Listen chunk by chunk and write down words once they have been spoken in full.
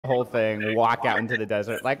whole thing, walk out into the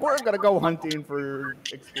desert, like, we're gonna go hunting for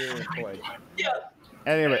experience points. Yeah.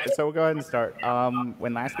 Anyway, so we'll go ahead and start.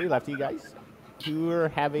 When last we left you guys, you were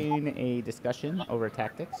having a discussion over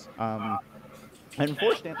tactics.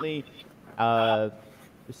 Unfortunately,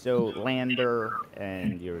 so Lander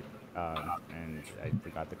and your and I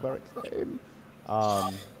forgot the cleric's name.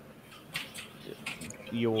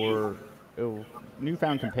 Your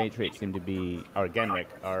newfound compatriots seem to be, or Genrick,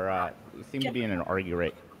 seem to be in an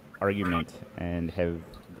argument and have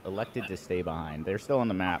elected to stay behind. They're still on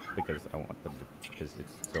the map because I want them to, because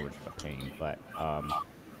it's so much of a pain. But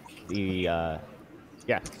yeah.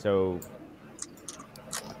 So,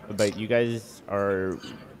 but you guys are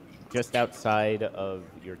just outside of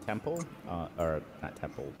your temple, or not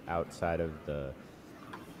temple, outside of the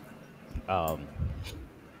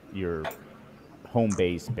your home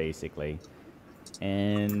base, basically.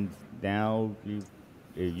 And now you've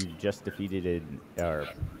just defeated or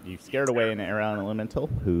you've scared away an Aeron Elemental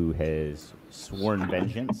who has sworn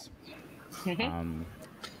vengeance. What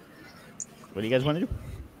do you guys want to do?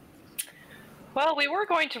 Well, we were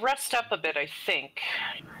going to rest up a bit, I think.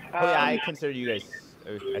 Oh yeah, I consider you guys.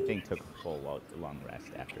 I think took a full long rest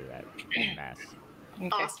after that mass. Okay.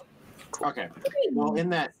 Awesome. Okay. Well, in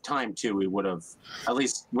that time too, we would have, at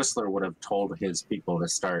least Whistler would have told his people to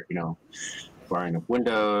start, wiring up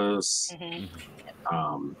windows.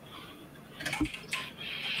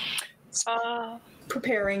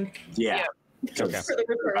 Preparing. Yeah. Okay. For the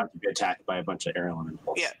We're about to be attacked by a bunch of air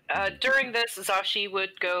elementals. Yeah. During this, Zashi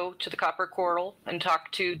would go to the Copper Quarrel and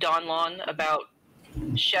talk to Donlon about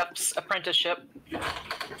Chef's apprenticeship.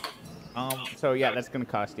 So yeah, that's going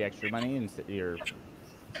to cost you extra money, and your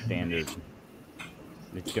standard.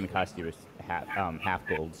 It's going to cost you half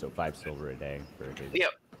gold, so 5 silver a day for a day.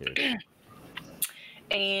 Yep.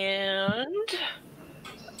 And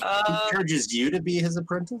he charges you to be his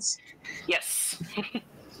apprentice? yes.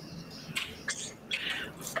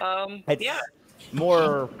 It's yeah.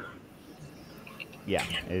 more. Yeah,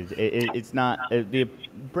 it's not. The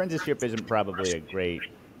apprenticeship isn't probably a great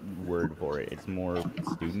word for it. It's more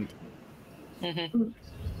student.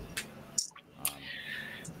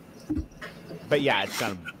 But yeah, it's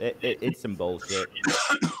kind of it's some bullshit.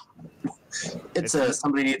 It's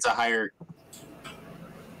somebody needs a higher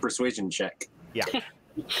persuasion check. Yeah.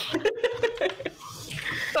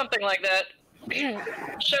 Something like that.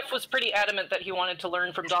 Chef was pretty adamant that he wanted to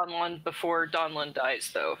learn from Donlon before Donlon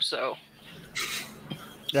dies, though, so.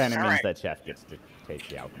 And it means that Chef gets to take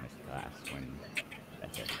the alchemist class when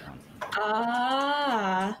that Chef comes.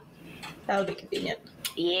 Ah, that would be convenient.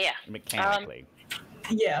 Yeah. Mechanically.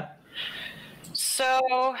 Yeah.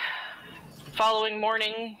 So, following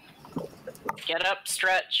morning, get up,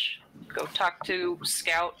 stretch, go talk to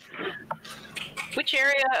Scout. Which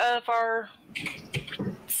area of our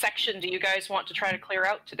section do you guys want to try to clear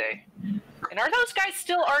out today? And are those guys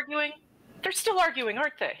still arguing? They're still arguing,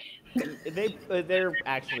 aren't they? They're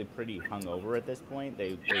actually pretty hungover at this point.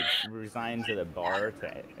 They resigned to the bar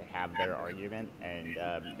to have their argument, and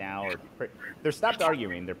now they're stopped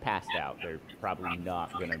arguing. They're passed out. They're probably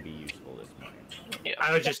not going to be useful this morning. Yeah.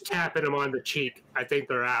 I was just tapping them on the cheek. I think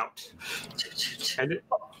they're out. And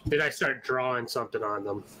then I start drawing something on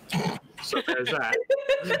them. So there's that.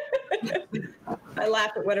 I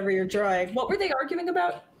laugh at whatever you're drawing. What were they arguing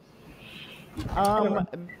about?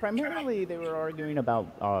 Primarily, they were arguing about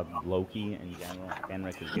Loki in general.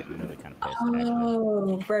 Henrik is getting really kind of pissed.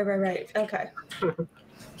 Oh, right. Okay.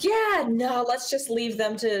 Yeah, no, let's just leave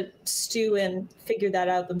them to stew and figure that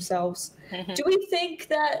out themselves. Do we think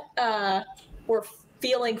that we're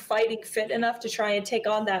feeling fighting fit enough to try and take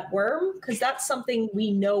on that worm? Because that's something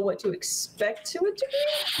we know what to expect to a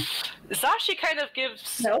degree. Zashi kind of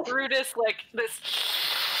gives Brutus like this.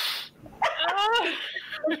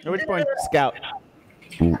 At which point, Scout.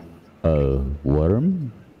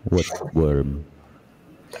 Worm? What worm?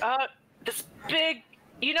 This big,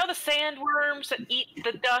 the sandworms that eat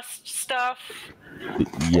the dust stuff?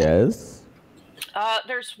 Yes.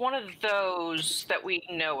 There's one of those that we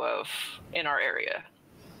know of in our area.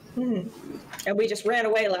 And we just ran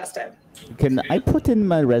away last time. Can I put in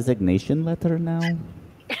my resignation letter now?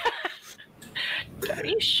 Are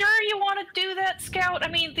you sure you want to do that, Scout? I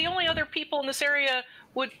mean, the only other people in this area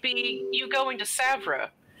would be you going to Savra.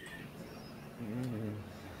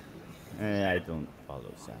 I don't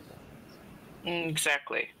follow Savra.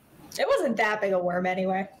 Exactly. It wasn't that big a worm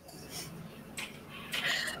anyway.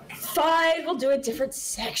 Fine, we'll do a different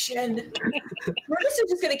section. Bruce is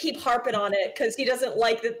just going to keep harping on it because he doesn't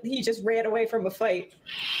like that he just ran away from a fight.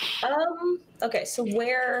 Okay, so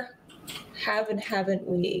where haven't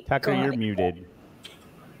we Tucker, gone? you're muted.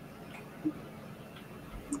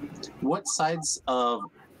 What sides of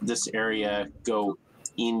this area go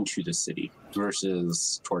into the city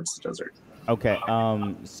versus towards the desert? Okay.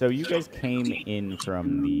 So you guys came in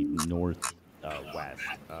from the north west.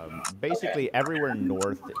 Basically, everywhere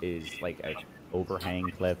north is like a overhang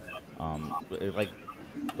cliff. Like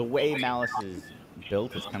the way Malys is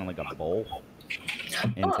built is kind of like a bowl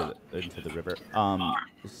into the river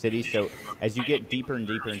city. So as you get deeper and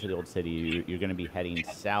deeper into the old city, you're going to be heading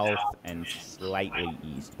south and slightly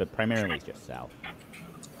east, but primarily just south.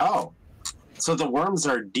 Oh, so the worms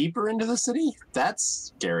are deeper into the city?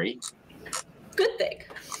 That's scary. Good thing.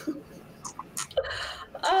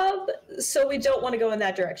 So we don't want to go in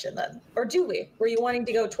that direction then, or do we? Were you wanting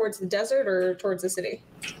to go towards the desert or towards the city?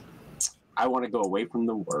 I want to go away from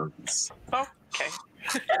the worms. Okay.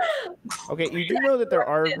 Okay, you do know that there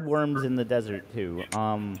are worms in the desert too.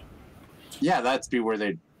 Yeah, that'd be where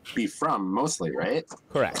they'd be from mostly, right?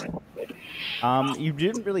 Correct. You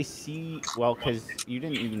didn't really see, well, because you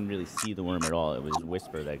didn't even really see the worm at all. It was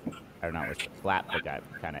Whisper that, or not Whisper, Flap that got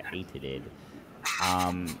kind of ated.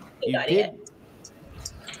 You did.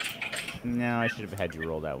 No, I should have had you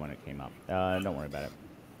roll that when it came up. Don't worry about it.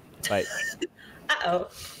 But Uh-oh.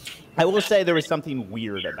 I will say there was something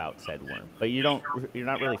weird about said worm, but you're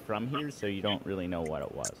not really from here, so you don't really know what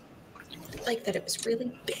it was. Like that it was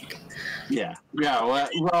really big. Yeah. Yeah.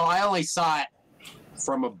 Well, I only saw it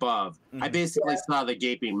from above. I basically saw the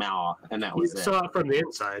gaping mouth, and that You was it. saw it from the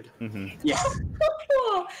inside. Yeah.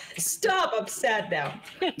 Stop, I'm sad now.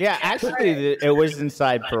 Yeah, actually, it was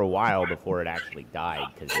inside for a while before it actually died,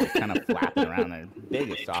 because it was kind of flapping around in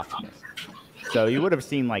big esophagus. So you would have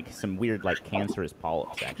seen like some weird, like cancerous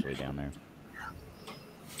polyps actually down there.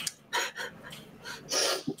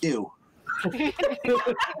 Ew.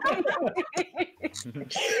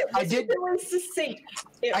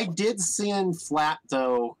 I did send Flat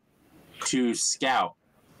though to scout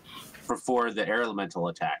before the air elemental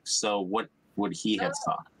attack. So what would he have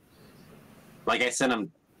thought? Like I sent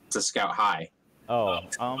him to scout high. Oh,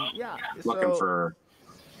 yeah. Looking for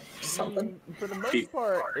something. For the most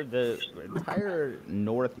part, the entire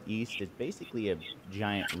northeast is basically a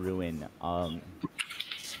giant ruin.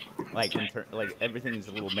 Like everything's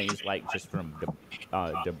a little maze-like just from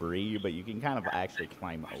debris, but you can kind of actually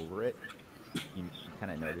climb over it. You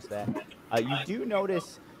kind of notice that. You do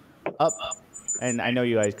notice up, and I know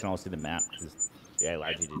you guys can all see the map because I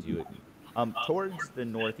allowed you to do it. Towards the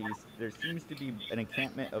northeast, there seems to be an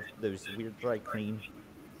encampment of those weird dry cream,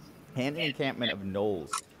 and an encampment of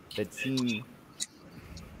gnolls that seem.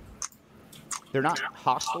 They're not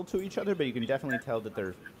hostile to each other, but you can definitely tell that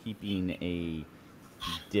they're keeping a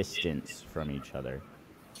distance from each other.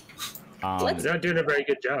 They're not doing a very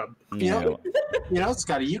good job. You know,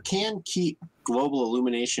 Scotty, you can keep global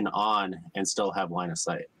illumination on and still have line of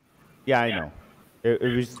sight. Yeah, I know.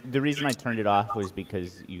 It was the reason I turned it off was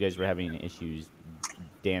because you guys were having issues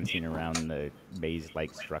dancing around the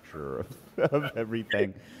maze-like structure of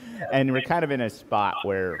everything, and we're kind of in a spot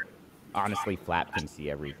where, honestly, Flap can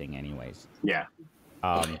see everything, anyways. Yeah.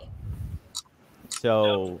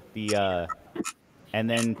 So the and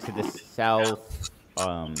then to the south,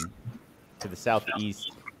 to the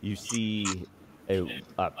southeast, you see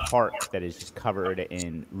a park that is just covered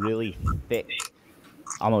in really thick,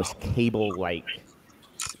 almost cable-like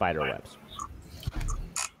spider webs.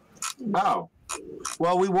 Oh,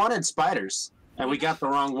 well, we wanted spiders, and we got the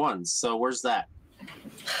wrong ones. So where's that?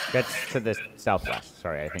 That's to the southwest.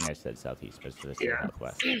 Sorry, I think I said southeast, but it's to the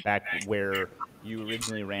southwest. Back where you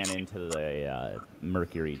originally ran into the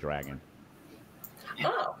Mercury dragon.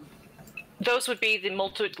 Oh. Those would be the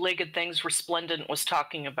multi-legged things Resplendent was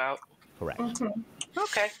talking about. Correct. Mm-hmm.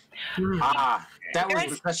 Okay. Ah, that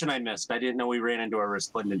was the question I missed. I didn't know we ran into a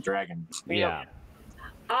resplendent dragon. Yeah.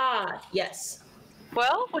 Ah, yes.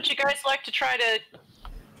 Well, would you guys like to try to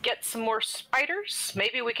get some more spiders?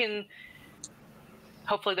 Maybe we can...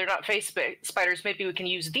 Hopefully they're not face spiders. Maybe we can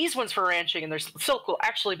use these ones for ranching, and their silk will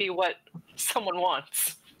actually be what someone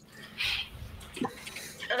wants.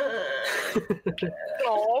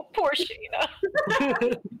 Oh, poor Sheena.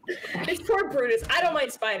 It's poor Brutus. I don't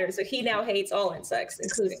mind spiders, but he now hates all insects,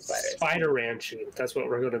 including spiders. Spider ranching. That's what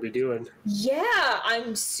we're going to be doing. Yeah,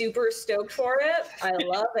 I'm super stoked for it. I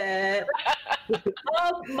love it.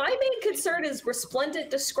 My main concern is Resplendent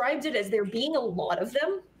described it as there being a lot of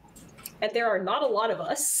them, and there are not a lot of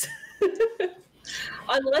us.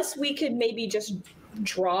 Unless we could maybe just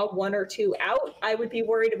draw one or two out, I would be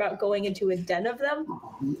worried about going into a den of them.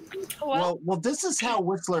 Well, this is how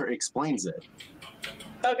Whistler explains it.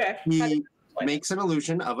 Okay. He makes an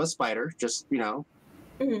illusion of a spider, just,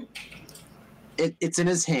 it's in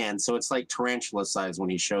his hand, so it's like tarantula size when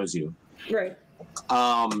he shows you. Right.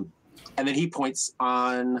 And then he points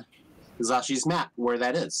on Zashi's map where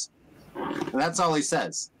that is. And that's all he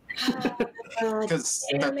says. Because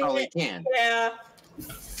that's all he can. Yeah.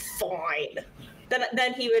 Fine.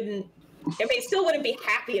 Then he wouldn't. I mean, he still wouldn't be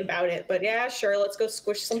happy about it, but yeah, sure, let's go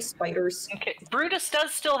squish some spiders. Okay, Brutus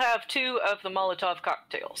does still have 2 of the Molotov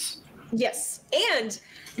cocktails. Yes, and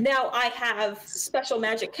now I have special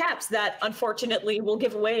magic caps that unfortunately will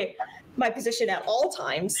give away my position at all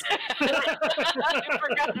times. I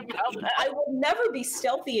forgot about that. I will never be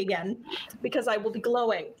stealthy again because I will be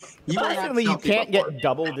glowing. Fortunately, you can't get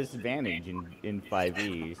double disadvantage in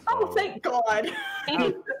 5e. So. Oh, thank God.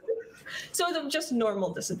 So they're just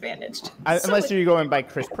normal disadvantaged. Unless you're going by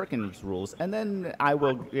Chris Perkins' rules. And then I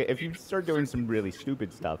will, if you start doing some really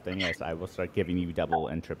stupid stuff, then yes, I will start giving you double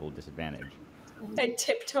and triple disadvantage. I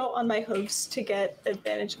tiptoe on my hooves to get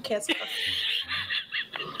advantage and cancel.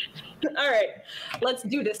 All right, let's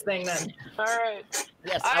do this thing then. All right.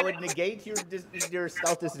 Yes, I would negate your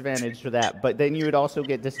stealth disadvantage for that, but then you would also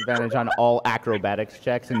get disadvantage on all acrobatics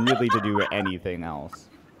checks and really to do anything else.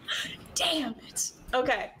 Damn it.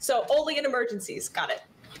 Okay, so only in emergencies. Got it.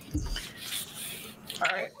 All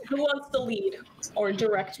right, who wants to lead or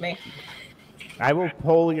direct me? I will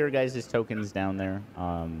pull your guys' tokens down there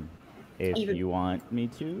if you want me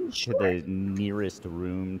to the nearest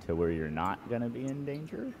room to where you're not going to be in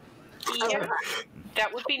danger. Yeah,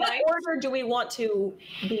 that would be nice. What order do we want to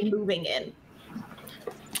be moving in?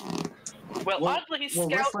 Well, oddly, Scout...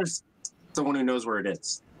 Whistler's the one who knows where it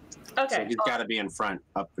is. Okay. So he's got to be in front,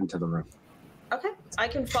 up into the room. Okay, I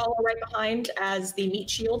can follow right behind as the meat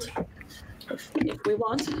shield, if we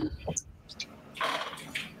want.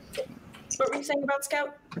 What were you saying about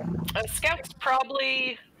Scout? Scout's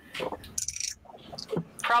probably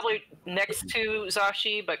next to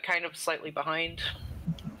Zashi, but kind of slightly behind.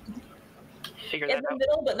 Figure that In the out.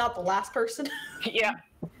 middle, but not the last person. Yeah.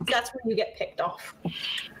 That's where you get picked off.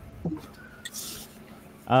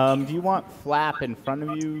 Do you want Flap in front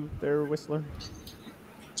of you there, Whistler?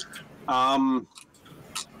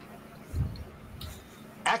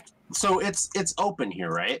 So it's open here,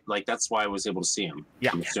 right? Like that's why I was able to see him.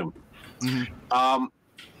 Yeah. I assume. Mm-hmm.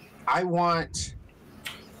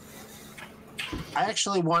 I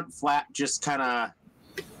actually want Flap just kind of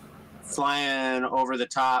flying over the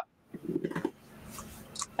top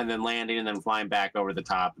and then landing and then flying back over the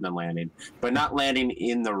top and then landing, but not landing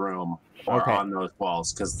in the room or on those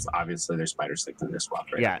walls because obviously there's spiders sticking in this web,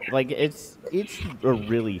 right? Yeah, like it's a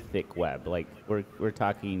really thick web. Like we're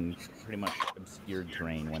talking pretty much obscured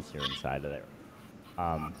terrain once you're inside of there.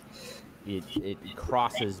 It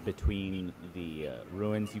crosses between the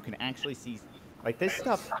ruins. You can actually see, like this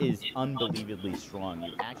stuff is unbelievably strong.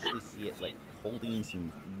 You actually see it like holding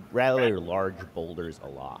some rather large boulders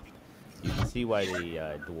aloft. You can see why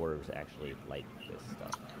the dwarves actually like this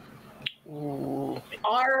stuff. Ooh.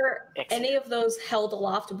 Are any of those held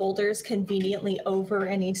aloft boulders conveniently over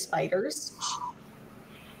any spiders?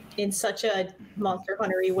 In such a Monster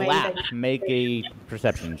Hunter-y way. Flap, make a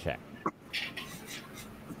perception check.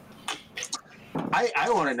 I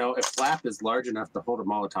want to know if Flap is large enough to hold a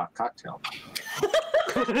Molotov cocktail.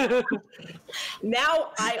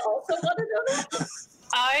 Now I also want to know that.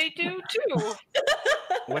 I do too.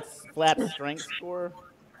 What's Flap's strength score?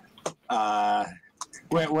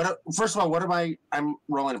 Wait, what? First of all, what am I? I'm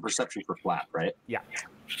rolling a perception for Flap, right? Yeah.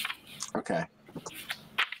 Okay.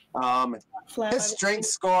 Flap, His strength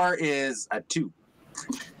score is a 2.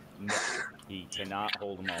 No, he cannot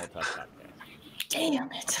hold a Molotov cocktail.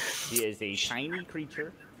 Damn it. He is a tiny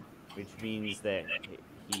creature, which means that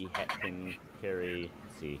he can carry,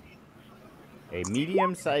 let's see, a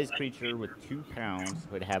medium-sized creature with 2 pounds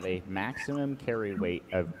would have a maximum carry weight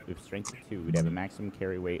of strength of 2, would have a maximum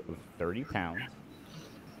carry weight of 30 pounds.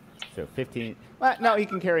 So 15. Well, no, he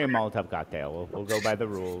can carry a Molotov cocktail. We'll go by the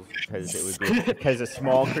rules because it would be because a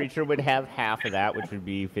small creature would have half of that, which would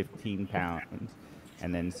be 15 pounds,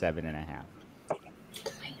 and then 7.5.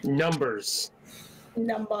 Numbers.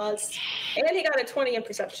 Numbers. And he got a 20 in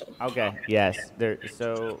perception. Okay. Yes.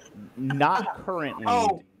 So not currently.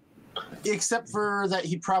 Oh, except for that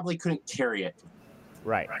he probably couldn't carry it.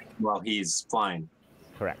 Right. While he's flying.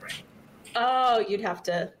 Correct. Oh, you'd have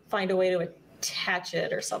to find a way to attach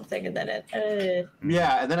it or something, and then it.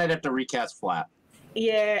 Yeah, and then I'd have to recast Flap.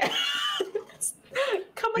 Yeah.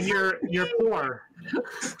 Come on. You're poor.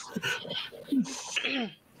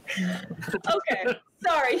 Okay.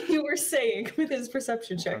 Sorry, you were saying with his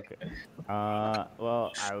perception check. Okay.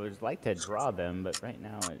 Well, I would like to draw them, but right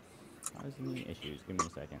now it's causing me issues. Give me a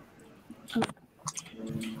second.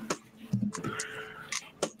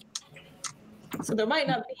 So there might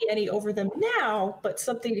not be any over them now, but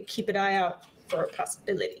something to keep an eye out for a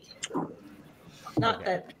possibility. Not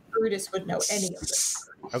that Brutus would know any of this.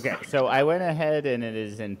 Okay, so I went ahead and it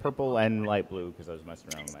is in purple and light blue because I was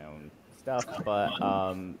messing around with my own stuff. But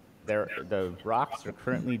the rocks are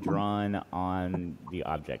currently drawn on the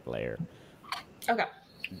object layer. Okay.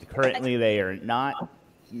 Currently, they are not.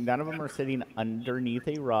 None of them are sitting underneath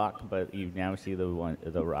a rock, but you now see the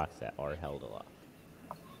rocks that are held aloft.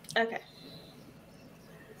 Okay.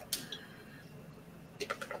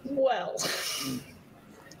 Well,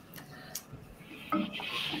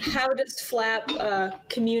 how does Flap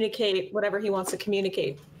communicate whatever he wants to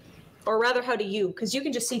communicate? Or rather, how do you? Because you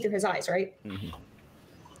can just see through his eyes, right? Mm-hmm.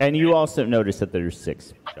 And you also notice that there's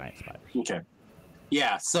 6 giant spiders. Okay.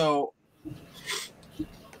 Yeah, so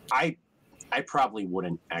I probably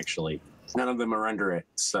wouldn't, actually. None of them are under it,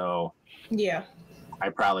 so Yeah. I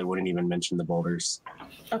probably wouldn't even mention the boulders.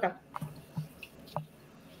 Okay.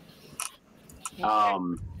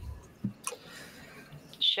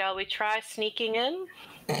 Shall we try sneaking in?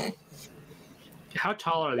 How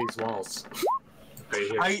tall are these walls? Right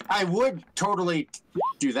here. I would totally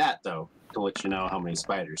do that, though, to let you know how many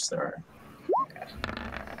spiders there are.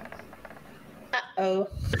 Uh-oh.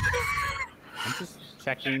 I'm just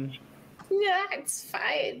checking. Yeah, it's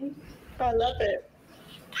fine. I love it.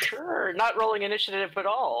 Sure, not rolling initiative at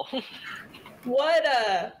all. What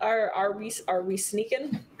are we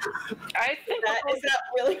sneaking? I think Is that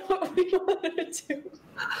really what we want to do?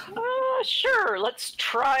 sure, let's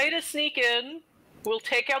try to sneak in. We'll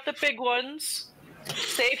take out the big ones.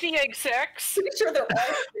 Save the egg sacs. Pretty sure they're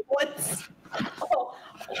all ones. Oh,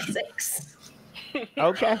 6.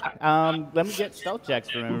 Okay. Let me get stealth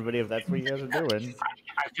checks from everybody if that's what you guys are doing.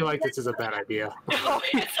 I feel like this is a bad idea. Oh,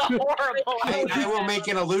 it's a horrible I will make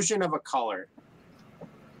an illusion of a color.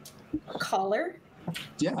 A collar?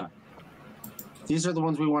 Yeah. These are the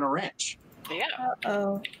ones we want to ranch. Yeah.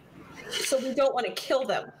 Uh-oh. So we don't want to kill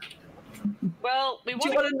them. Well, we Do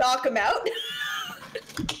you want to knock them out?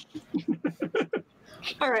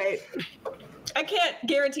 All right. I can't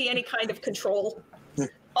guarantee any kind of control.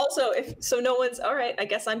 Also, no one's all right. I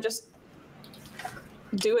guess I'm just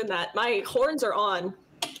doing that. My horns are on.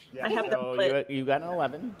 Yeah, I have them so lit. you got an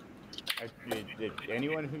 11.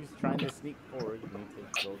 Anyone who's trying to sneak forward, you need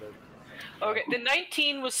to roll their... Okay, the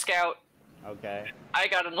 19 was scout. Okay. I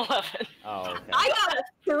got an 11. Oh, okay. I got a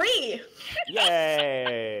 3.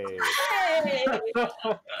 Yay! Hey!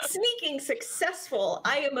 Sneaking successful.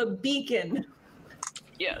 I am a beacon.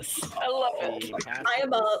 Yes, I love it. I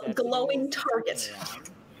am a glowing target.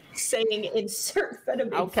 Saying insert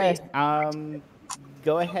venom. Okay.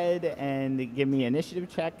 Go ahead and give me initiative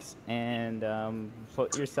checks and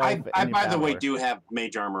put yourself. I in by the way, power. do have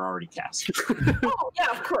mage armor already cast. Oh yeah,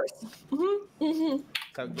 of course.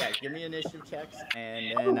 So yeah, give me initiative checks,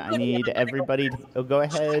 and then I need everybody to go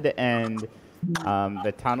ahead and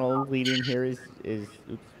the tunnel leading here is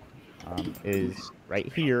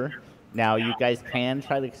right here. Now you guys can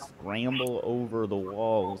try to scramble over the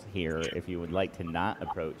walls here if you would like to not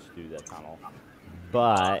approach through the tunnel,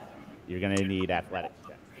 but you're gonna need athletics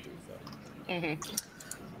checks to do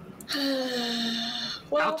so.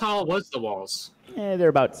 Well, How tall was the walls? They're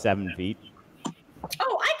about 7 feet.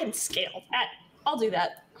 oh, I can scale that. I'll do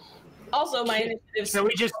that. Also, my initiative's. Can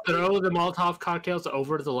we just throw the Molotov cocktails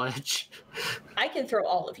over the ledge? I can throw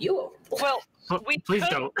all of you over. Well, Please could,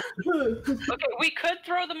 don't. Okay, we could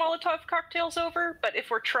throw the Molotov cocktails over, but if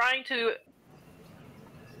we're trying to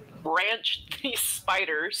branch these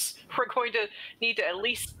spiders, we're going to need to at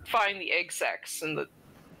least find the egg sacs, and the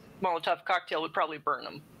Molotov cocktail would probably burn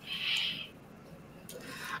them.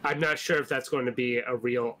 I'm not sure if that's going to be a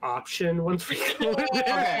real option once we go in there.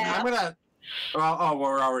 Okay, I'm gonna. Oh,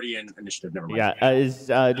 we're already in initiative. Never mind.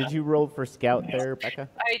 Yeah. Did you roll for scout there, Becca?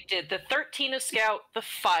 I did. The 13 is scout, the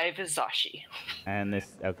 5 is Zashi. And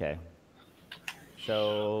this, okay.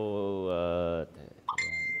 So,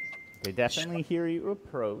 they definitely hear you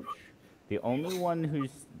approach. The only one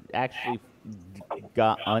who's actually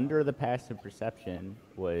got under the passive perception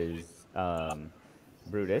was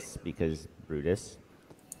Brutus, because Brutus.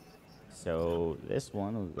 So this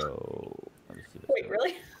one will go. Let me see this Wait, goes.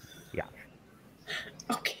 really? Yeah.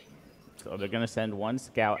 Okay. So they're gonna send one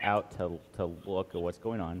scout out to look at what's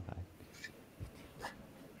going on.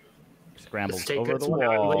 Scrambles Let's take over this the one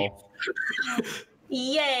out and wall.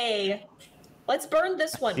 Yay! Let's burn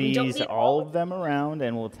this one. We don't Sees need all of them around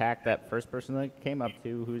and will attack that first person that came up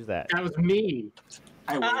to. Who's that? That was me.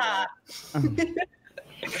 I will. Ah.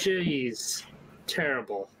 Jeez.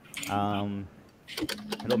 Terrible.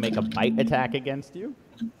 It'll make a bite attack against you.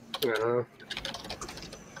 Uh-huh.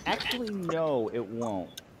 Actually, no, it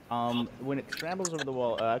won't. When it scrambles over the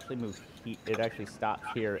wall, it actually moves. It actually stops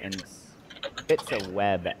here and spits a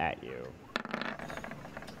web at you.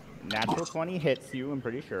 Natural 20 hits you, I'm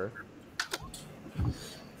pretty sure.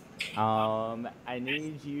 I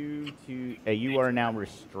need you to... you are now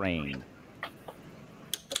restrained.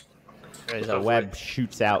 As a web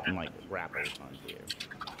shoots out and, like, grapples onto you.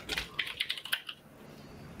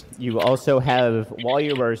 You also have, while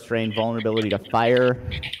you are restrained, vulnerability to fire,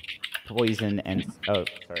 poison, and... Oh,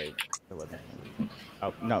 sorry.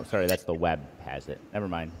 Oh, no, sorry, that's the web has it. Never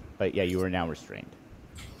mind. But, yeah, you are now restrained.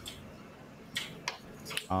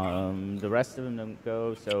 The rest of them don't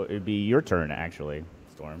go, so it would be your turn, actually,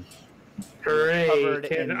 Storm. Hooray! Covered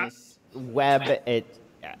in this web.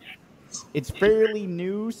 It's fairly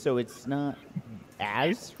new, so it's not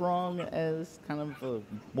as strong as kind of the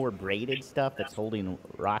more braided stuff that's holding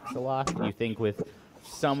rocks aloft. You think with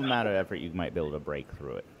some amount of effort you might be able to break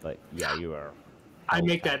through it, but yeah, you are. I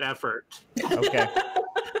make that effort. Okay.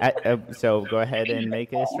 So go ahead and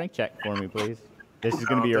make a strength check for me, please. This is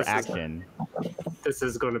going to be your action. This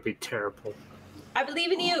is going to be terrible. I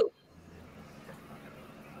believe in you.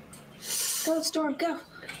 Go, Storm, go.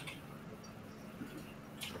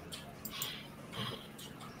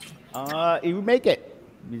 You make it.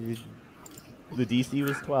 The DC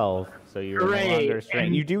was 12, so you're no longer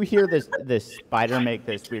restrained. You do hear this spider make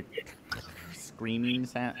this weird screaming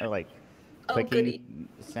sound, or like clicking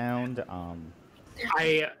sound.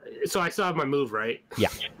 So I still have my move, right? Yeah.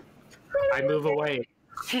 I move away.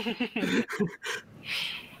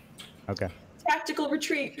 Okay. Tactical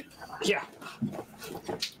retreat. Yeah.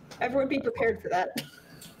 Everyone be prepared for that.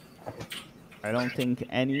 I don't think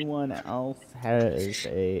anyone else has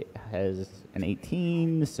an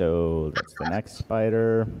 18, so that's the next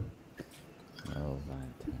spider.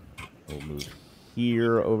 We'll move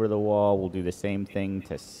here over the wall. We'll do the same thing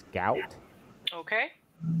to Scout. Okay.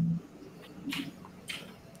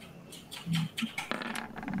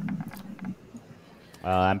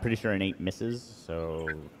 I'm pretty sure an 8 misses, so...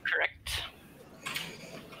 Correct.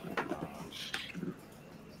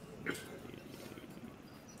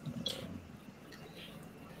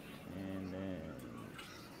 And then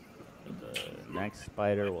the next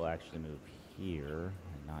spider will actually move here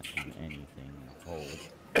and not do anything and hold.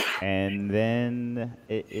 And then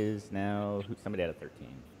it is now... Somebody had a 13.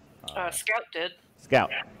 Scout did. Scout.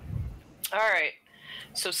 All right.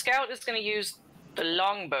 So Scout is going to use the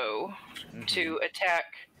longbow to attack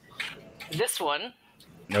this one.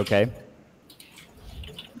 Okay.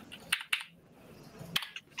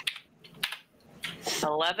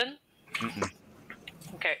 $11.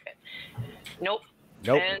 Okay. Nope.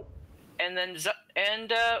 Nope. And then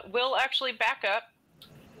we'll actually back up.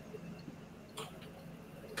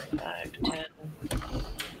 5, 10,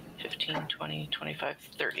 15, 20, 25,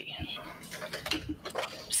 30.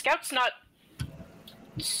 Scout's not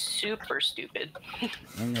super stupid.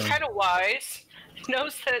 Kind of wise.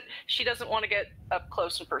 Knows that she doesn't want to get up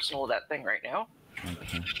close and personal with that thing right now.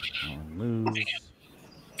 Okay. Moves.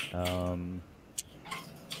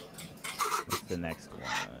 What's the next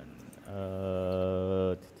one?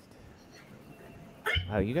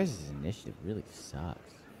 Wow, you guys' initiative really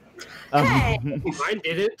sucks. Hey! Mine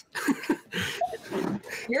didn't.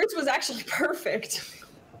 Yours was actually perfect.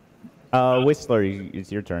 Whistler,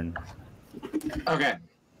 it's your turn. Okay.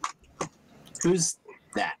 Who's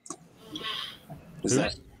that? Who's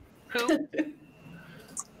that? Who?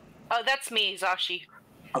 Oh, that's me, Zashi.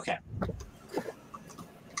 Okay.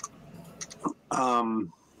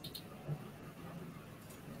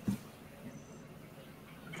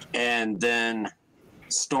 And then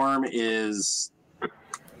Storm is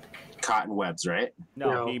caught in webs, right?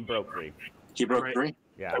 No, he broke free. He broke free?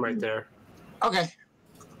 Yeah. I'm right there. Okay.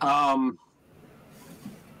 I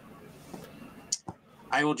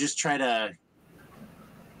will just try to...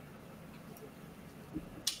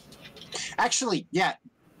 Actually, yeah.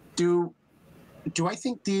 Do I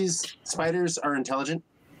think these spiders are intelligent?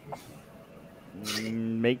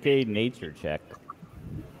 Make a nature check.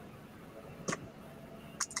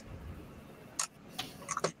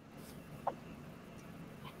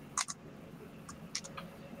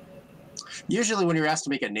 Usually when you're asked to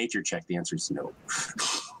make a nature check, the answer is no.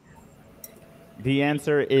 The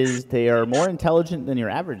answer is they are more intelligent than your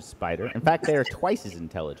average spider. In fact, they are twice as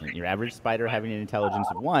intelligent. Your average spider having an intelligence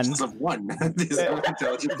of 1. It's of 1. These are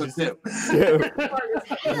intelligent of 2.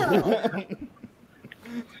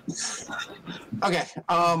 Okay.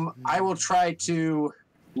 I will try to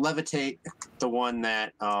levitate the one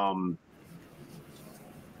that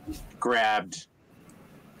grabbed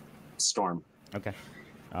Storm. Okay.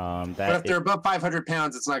 But if they're above 500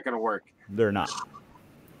 pounds, it's not going to work. They're not.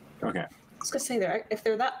 Okay. I was gonna say if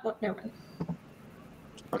they're that, never mind.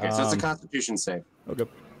 Okay, so it's a Constitution save. Okay.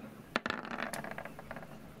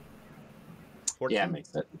 14? Yeah, it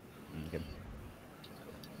makes it. Okay.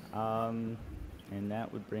 And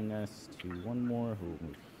that would bring us to one more who will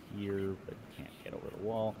move here, but can't get over the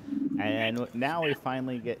wall. And now we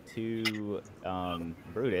finally get to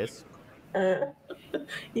Brutus.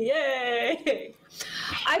 Yay!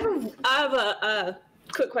 I have a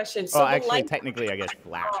quick question. So Oh, the actually, light. technically, I guess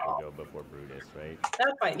Flap will go before Brutus, right?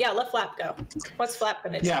 That's fine. Yeah, let Flap go. What's Flap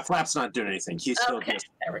gonna do? Yeah, Flap's not doing anything. He's still Okay, just.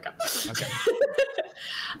 there we go. Okay.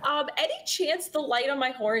 Any chance the light on my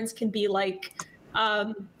horns can be like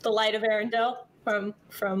the light of Arendelle from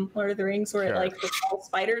Lord of the Rings, where it Sure. like the tall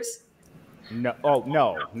spiders? No. Oh,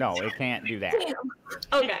 no, it can't do that. Damn.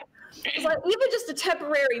 Okay. It's like, even just a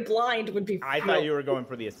temporary blind would be. I thought you were going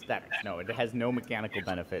for the aesthetics. No, it has no mechanical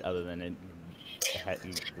benefit other than it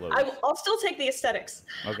glows. I'll still take the aesthetics.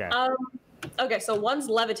 Okay. Okay, so one's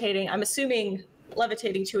levitating. I'm assuming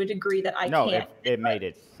levitating to a degree that I No, can't. it made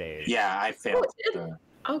it save. Yeah, I failed. it did?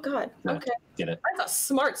 Oh god. No. Okay. Get it. That's a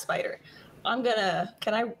smart spider. I'm gonna.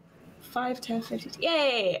 Can I? 5, 10, 15.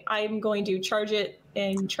 Yay! I'm going to charge it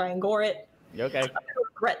and try and gore it. Okay. I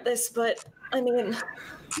regret this, but I mean.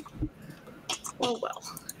 Oh well.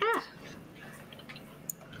 Ah.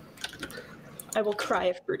 I will cry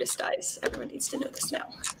if Brutus dies. Everyone needs to know this now.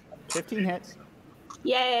 15 hits.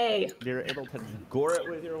 Yay! You're able to gore it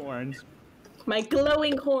with your horns. My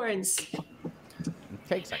glowing horns. It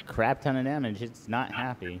takes a crap ton of damage. It's not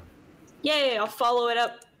happy. Yay! I'll follow it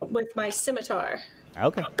up with my scimitar.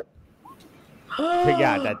 Okay.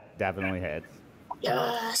 Yeah, that definitely hits.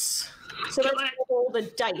 Yes. So let's roll the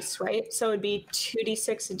dice, right? So it'd be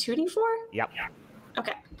 2d6 and 2d4? Yep.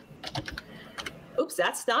 Okay. Oops,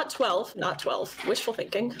 that's not 12. Not 12. Wishful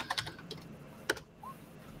thinking.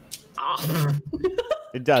 Ah.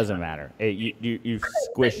 It doesn't matter. You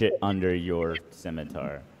squish it under your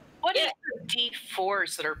scimitar. What is the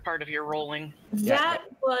D4s that are part of your rolling? That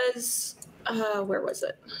was where was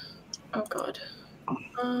it? Oh god.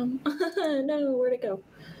 No, where'd it go?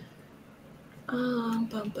 Bum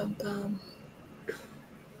bum bum.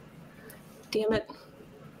 Damn it.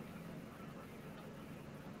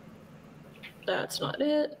 That's not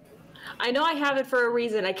it. I know I have it for a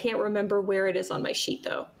reason. I can't remember where it is on my sheet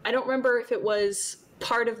though. I don't remember if it was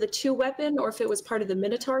part of the 2-weapon or if it was part of the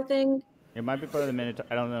Minotaur thing. It might be part of the Minotaur.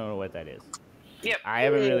 I don't know what that is. Yep. I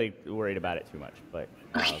haven't really worried about it too much, but.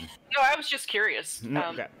 No, I was just curious.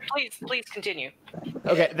 Okay. Please continue.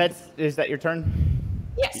 Okay, is that your turn?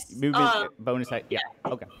 Yes. Movement bonus. Yeah.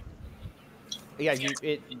 Okay. Yeah,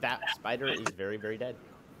 that spider is very, very dead.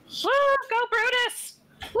 Woo! Go Brutus!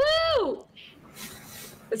 Woo!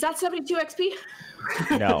 Is that 72 XP?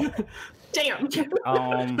 No. Damn.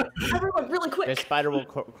 Everyone, really quick. The spider will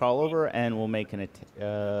crawl over and will make an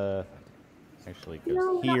attack. Actually,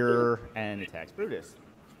 goes here and attacks Brutus.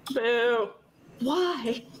 Boo.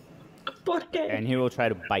 Why? ¿Por qué? And he will try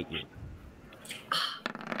to bite you.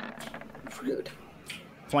 Rude.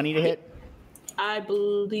 20 to hit? I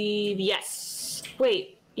believe yes.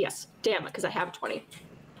 Wait, yes. Damn it, because I have 20.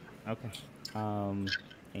 Okay.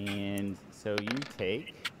 And so you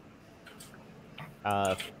take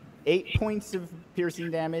 8 points of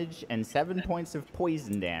piercing damage and 7 points of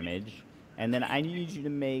poison damage. And then I need you to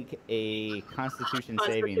make a Constitution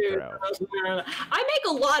saving throw. I make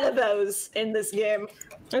a lot of those in this game.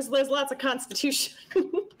 There's lots of Constitution.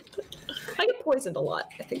 I get poisoned a lot,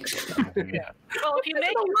 I think. Yeah. Well, if you make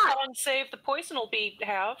a con save, the poison will be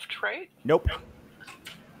halved, right? Nope.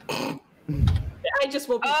 I just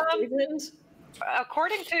will be poisoned.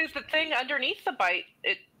 According to the thing underneath the bite,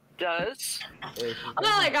 it does. Oh,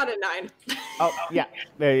 I got a 9. Oh, yeah.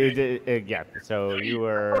 Yeah. So you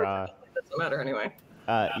were... doesn't matter anyway.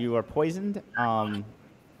 You are poisoned.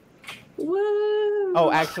 Woo!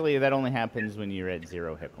 Oh, actually, that only happens when you're at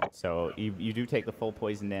 0 hit points. So you do take the full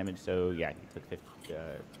poison damage. So yeah, you took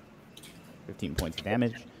 15 points of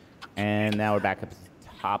damage. And now we're back up to the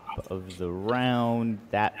top of the round.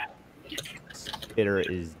 That spitter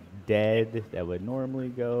is dead. That would normally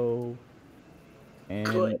go. And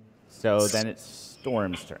Good. so then it's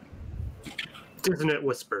Storm's turn. Isn't it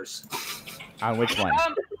Whispers? On which one?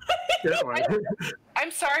 That one.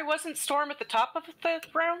 I'm sorry, wasn't Storm at the top of the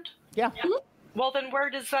round? Yeah. Well, then where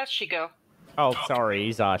does Zashi go? Oh, sorry,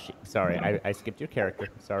 Zashi. Sorry, I skipped your character.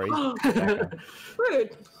 Sorry.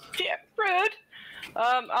 Rude. Yeah, rude.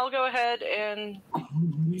 I'll go ahead and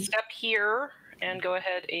step here and go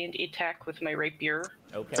ahead and attack with my rapier.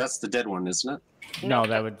 Okay. That's the dead one, isn't it? No,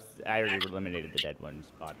 that would. I already eliminated the dead one's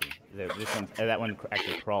body. That one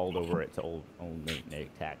actually crawled over its old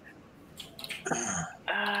attack.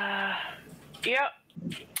 Yep.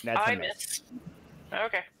 That's I a miss. miss.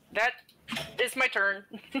 Okay, that is my turn.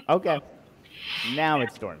 Okay. Now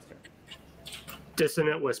it's Storm's turn.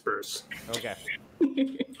 Dissonant whispers. Okay.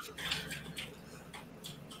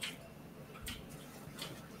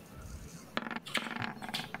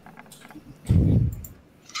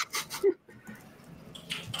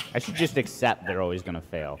 I should just accept they're always going to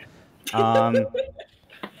fail.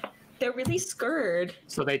 They're really scared.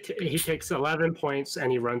 So he takes 11 points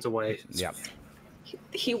and he runs away. Yep.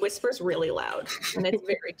 He whispers really loud, and it's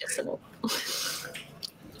very dissonant.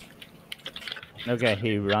 Okay,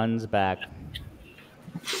 he runs back.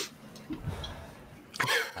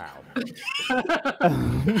 Wow.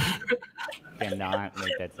 Cannot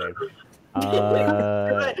make that save.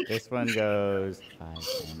 This one goes 5, 10,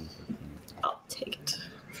 15. I'll take it.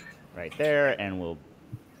 Right there, and we'll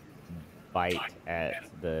bite at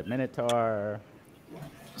the Minotaur. I'm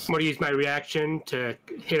going to use my reaction to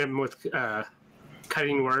hit him with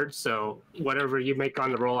cutting words. So whatever you make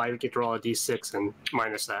on the roll, I get to roll a d6 and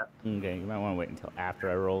minus that. Okay, you might want to wait until after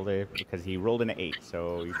I rolled it, because he rolled an 8,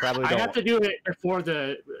 so you probably don't... I have to do it before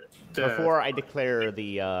Before I declare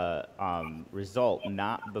the result,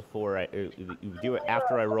 not before I... You do it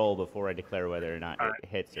after I roll, before I declare whether or not it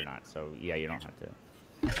hits or not. So, yeah, you don't have to...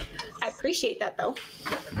 I appreciate that, though.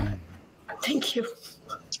 Thank you.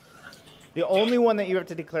 The only one that you have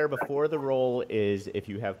to declare before the roll is if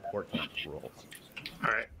you have portent rolls.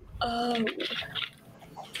 All right.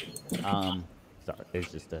 Sorry,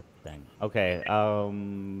 it's just a thing. Okay,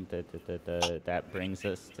 that brings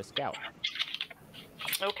us to Scout.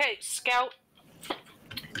 Okay, Scout.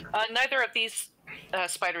 Neither of these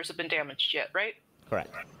spiders have been damaged yet, right?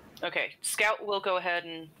 Correct. Okay, Scout will go ahead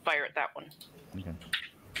and fire at that one. Okay.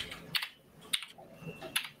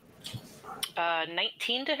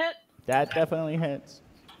 19 to hit? That definitely hits.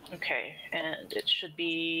 Okay, and it should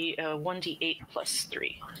be 1d8 plus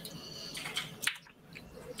 3.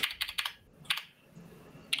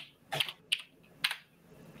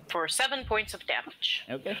 For 7 points of damage.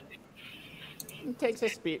 Okay. It takes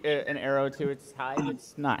an arrow to its hide.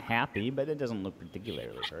 It's not happy, but it doesn't look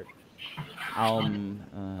particularly hurt.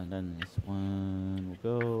 Then this one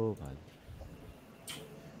will go.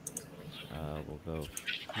 We'll go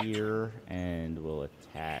here, and we'll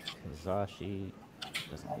attack Zashi.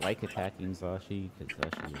 Doesn't like attacking Zashi,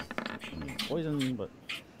 because Zashi is poison, but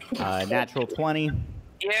natural 20.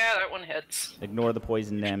 Yeah, that one hits. Ignore the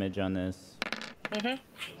poison damage on this. Mm-hmm.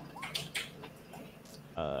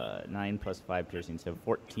 9 plus 5 piercing, so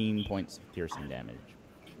 14 points of piercing damage.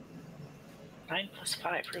 9 plus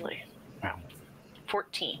 5, really? Wow.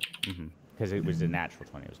 14. Mm-hmm. Because it was a natural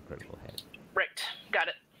 20, it was a critical hit. Right, got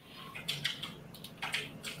it.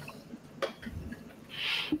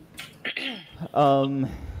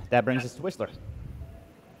 That brings us to Whistler.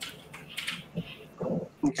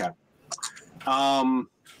 Okay.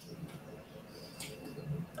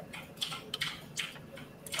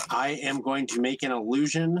 I am going to make an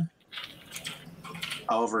illusion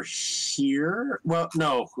over here. Well,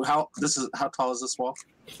 no. How tall is this wall?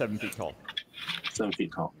 7 feet tall. 7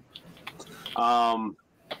 feet tall.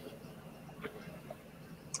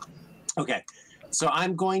 Okay. So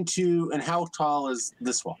I'm going to. And how tall is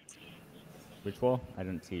this wall? Which wall? I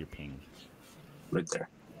didn't see your ping. Right there.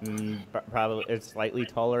 Probably it's slightly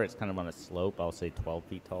taller. It's kind of on a slope. I'll say 12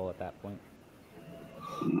 feet tall at that point.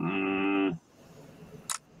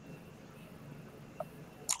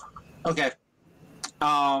 Okay.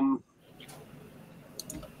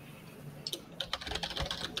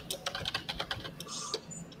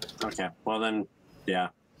 Okay. Well then, yeah.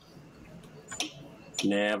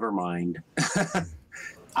 Never mind.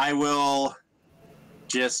 I will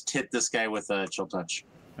just hit this guy with a chill touch.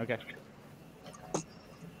 Okay.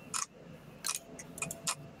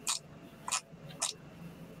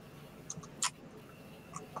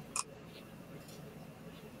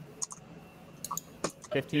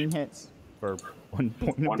 hits for 1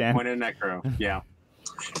 point of damage. 1 point of necro, yeah.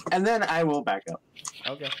 And then I will back up.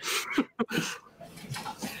 Okay.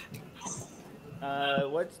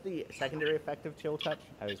 What's the secondary effect of chill touch?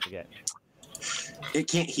 I always forget. It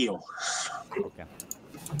can't heal. Okay.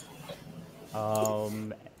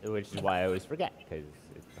 Which is why I always forget, because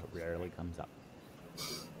it rarely comes up.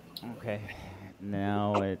 Okay.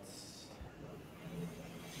 Now it's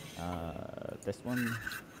this one.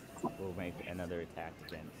 We'll make another attack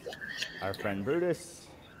against our friend Brutus.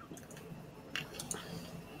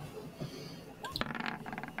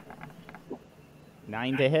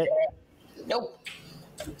 Nine to hit. Nope.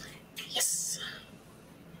 Yes.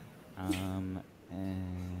 And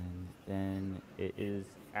then it is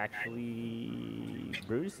actually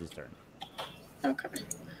Brutus's turn. Okay.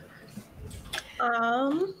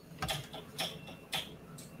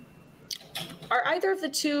 Are either of the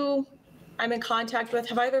two I'm in contact with,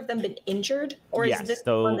 have either of them been injured? Or yes, is this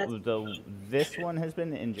one that's... this one has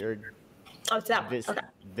been injured. Oh, it's that one. This, Okay.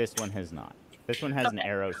 this one has not. This one has an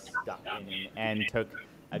arrow stuck in him and took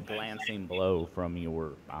a glancing blow from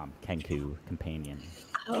your Kenku companion.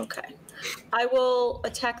 Okay. I will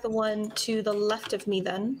attack the one to the left of me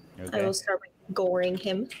then. Okay. I will start goring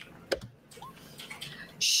him.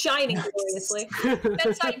 Shining gloriously.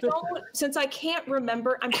 Since I can't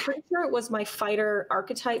remember, I'm pretty sure it was my fighter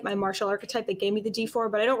archetype, my martial archetype that gave me the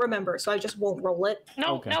D4, but I don't remember, so I just won't roll it.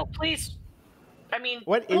 No, Okay. no, please. I mean,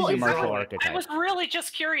 What is your martial I archetype? was really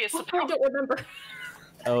just curious I about. don't remember.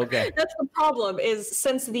 Okay. That's the problem. Is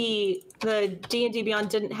since the D&D Beyond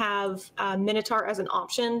didn't have Minotaur as an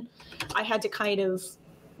option, I had to kind of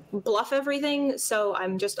bluff everything. So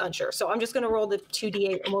I'm just unsure. So I'm just going to roll the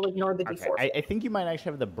 2d8 and we'll ignore the Okay. d4. I think you might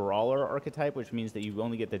actually have the brawler archetype, which means that you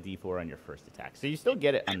only get the D4 on your first attack. So you still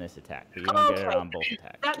get it on this attack, but you don't get it on both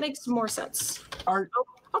attacks. That makes more sense. Are,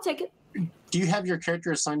 I'll take it. do you have your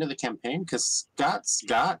character assigned to the campaign? Because Scott's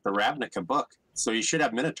got the Ravnica book, so you should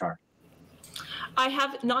have Minotaur. I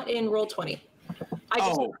have not in Roll20.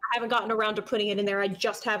 I haven't gotten around to putting it in there. I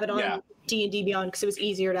just have it on D&D Beyond because it was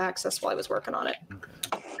easier to access while I was working on it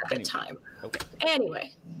at the time. Okay.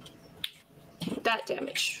 Anyway, that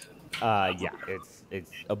damage. Yeah,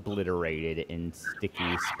 it's obliterated in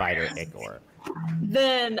sticky spider ichor.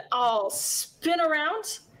 Then I'll spin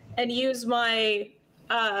around and use my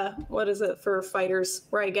what is it for fighters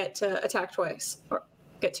where I get to attack twice or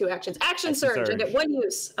get 2 actions. Action surge. I get 1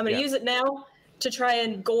 use. I'm going to use it now to try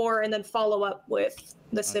and gore and then follow up with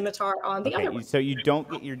the scimitar on the other one. So you don't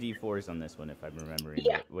get your D4s on this one, if I'm remembering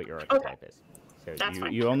what your archetype is. So That's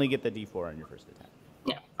fine. you only get the D4 on your first attack.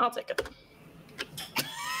 Yeah, I'll take it.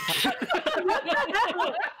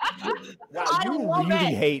 Wow, I you love really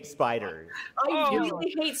it. hate spiders. I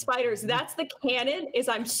really hate spiders. That's the canon. Is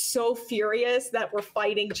I'm so furious that we're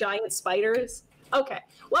fighting giant spiders. Okay.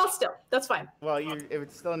 Well, still, that's fine. Well,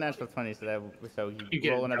 it's still a natural 20, so you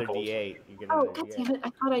get roll another doubled. D8. You get Oh, another God D8. damn it. I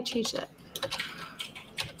thought I changed it.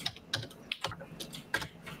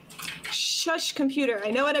 Shush, computer.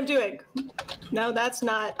 I know what I'm doing. No, that's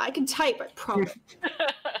not. I can type, I promise.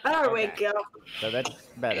 There we go. So that's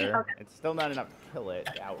better. Okay. It's still not enough to kill it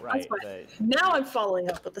outright, but Now I'm following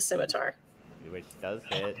up with the scimitar. which does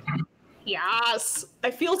hit. Yes.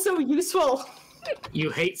 I feel so useful. You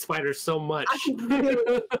hate spiders so much. I really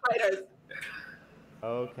hate spiders.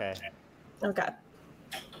 Okay. Okay.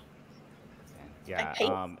 Yeah. I hate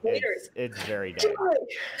spiders. It's very dead.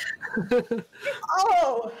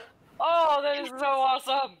 Oh. Oh, that is so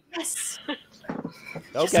awesome. Yes.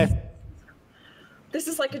 Okay. This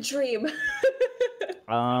is like a dream.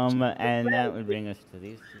 And that would bring us to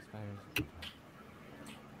these 2 spiders.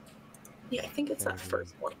 Yeah, I think it's that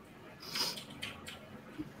first one.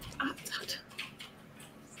 That.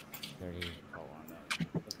 30. Hold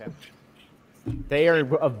on. Okay. They are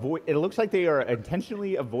it looks like they are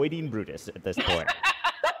intentionally avoiding Brutus at this point.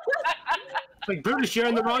 Like, Brutus, you're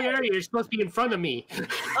in the wrong area. You're supposed to be in front of me.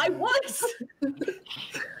 I was.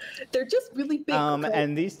 They're just really big.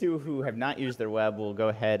 And these 2 who have not used their web will go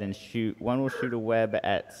ahead and shoot. One will shoot a web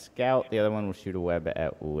at Scout. The other one will shoot a web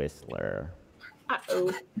at Whistler.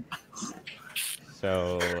 Uh-oh.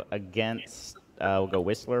 So against, we'll go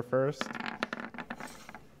Whistler first.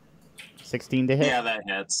 16 to hit. Yeah, that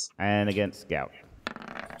hits. And against Scout.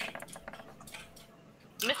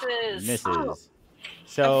 Misses. Oh.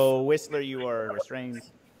 So Whistler, you are restrained.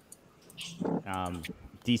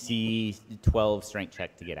 DC 12 strength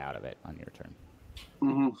check to get out of it on your turn.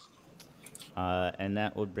 Mm-hmm. And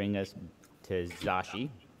that would bring us to Zashi.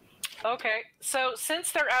 Okay, so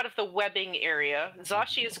since they're out of the webbing area,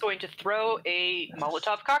 Zashi is going to throw a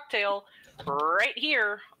Molotov cocktail right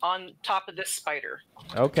here on top of this spider.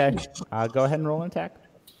 Okay. Go ahead and roll an attack.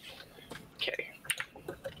 Okay.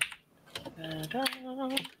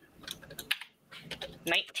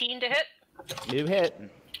 19 to hit. You hit.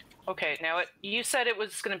 Okay, now you said it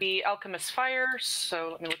was going to be Alchemist Fire, so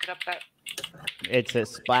let me look it up. That It's a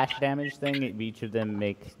splash damage thing. Each of them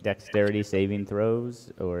make dexterity saving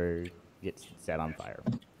throws or get set on fire.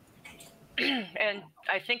 and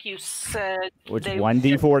I think you said Which they-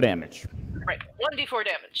 1d4 damage. Right, 1d4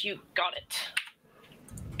 damage. You got it.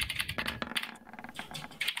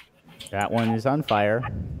 That one is on fire.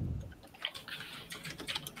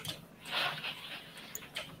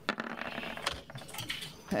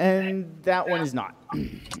 And that one is not.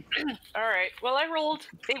 All right. Well, I rolled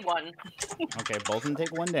a 1. Okay, both of them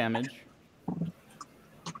take 1 damage.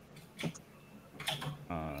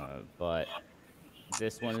 But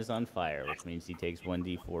this one is on fire, which means he takes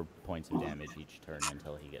 1d4 points of damage each turn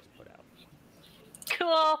until he gets put out.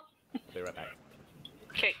 Cool. I'll be right back.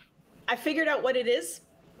 Okay. I figured out what it is,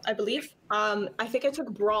 I believe. I think I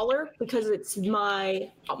took Brawler because it's my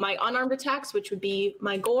unarmed attacks, which would be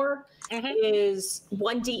my Gore, is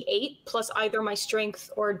 1d8 plus either my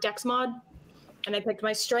Strength or Dex mod. And I picked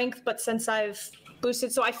my Strength, but since I've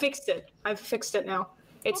boosted, so I fixed it. I've fixed it now.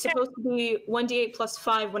 It's supposed to be 1d8 plus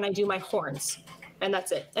 5 when I do my horns. And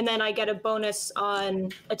that's it. And then I get a bonus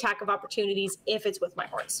on attack of opportunities if it's with my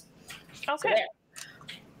horns. Okay.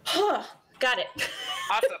 So got it.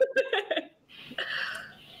 Awesome.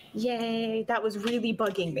 Yay, that was really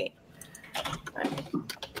bugging me.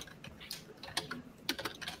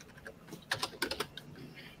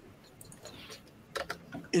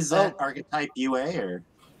 Is that archetype UA or?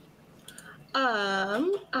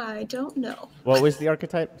 I don't know. What was the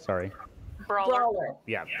archetype? Sorry. Brawler.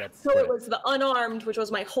 Yeah, that's. So it was the unarmed, which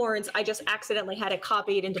was my horns. I just accidentally had it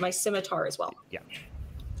copied into my scimitar as well. Yeah.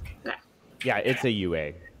 Okay. Yeah, it's a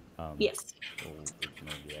UA. Yes.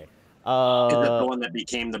 Original UA. Is that the one that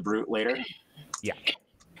became the brute later? Yeah.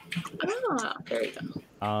 Ah, there you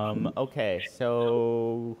go. Okay,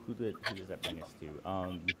 so who does that bring us to?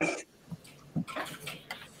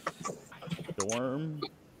 Storm?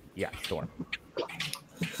 Yeah, Storm. All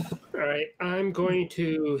right, I'm going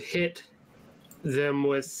to hit them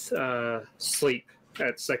with sleep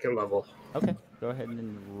at second level. Okay, go ahead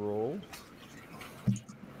and roll.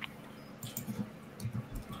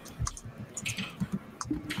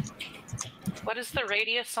 What is the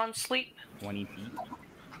radius on sleep? 20 feet.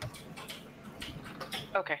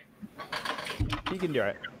 Okay. You can do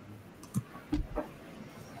it.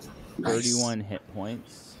 31 hit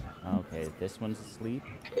points. Okay, this one's asleep.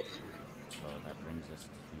 So that brings us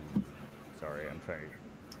to... Sorry, I'm trying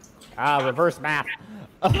to... reverse math!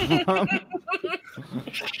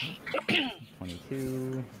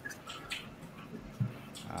 22.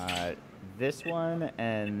 This one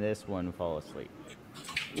and this one fall asleep.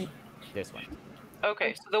 This one.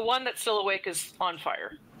 Okay, so the one that's still awake is on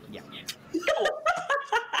fire. Yeah.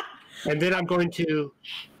 And then I'm going to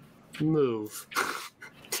move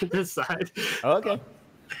to this side. Okay.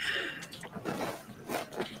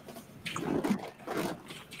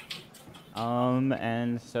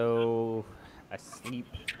 And so asleep,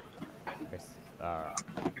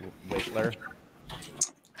 Whistler.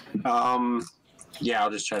 Yeah, I'll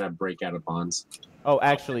just try to break out of bonds. Oh,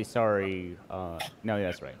 actually, sorry. No,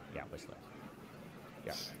 that's right. Yeah, Whistler.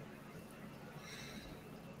 Yeah.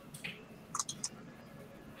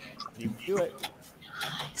 You do it.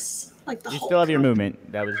 Nice. Like the You whole still have your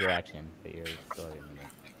movement. That was your action. But you still have your movement.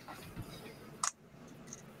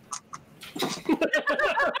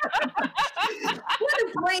 What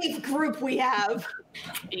a brave group we have.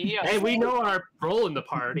 Yeah. Hey, we know our role in the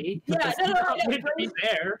party. Yeah, It's not good to be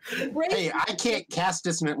there. Brave, Hey, I can't cast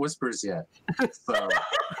Dissonant Whispers yet. So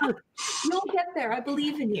you'll get there. I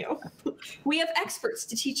believe in you. We have experts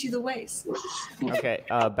to teach you the ways. Okay,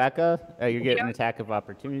 Becca, you get an attack of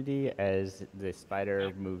opportunity as the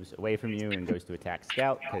spider moves away from you and goes to attack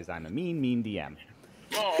Scout because I'm a mean DM.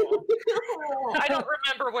 Oh. I don't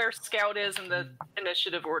remember where Scout is in the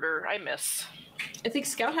initiative order. I miss. I think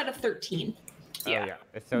Scout had a 13. Yeah. Oh, yeah.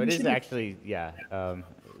 So it is actually, yeah. Because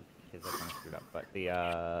I kind of screwed up. But the,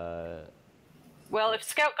 Well, if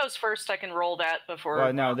Scout goes first, I can roll that before.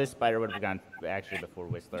 well, no, this spider would have gone actually before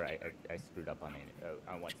Whistler. I screwed up on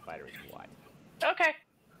what spider is what. Okay.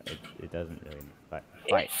 It doesn't really, but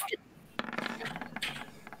fight.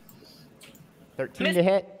 13 Miss- to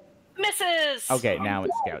hit. Misses! Okay, now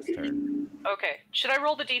it's Scout's turn. Okay. Should I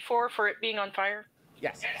roll the d4 for it being on fire?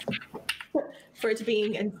 Yes. For it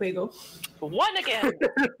being en fuego. 1 again!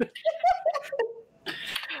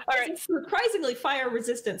 All right. It's a surprisingly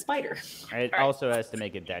fire-resistant spider. It All right. also has to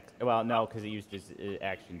make a dex. Well, no, because it used its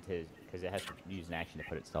action to, because it has to use an action to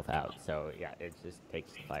put itself out. So yeah, it just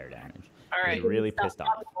takes fire damage. All right. It's really pissed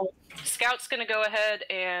off. Scout's going to go ahead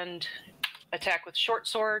and attack with short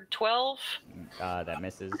sword, 12. That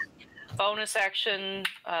misses. Bonus action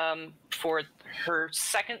for her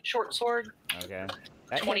second short sword, Okay.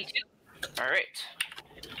 That 22. All right.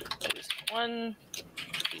 That is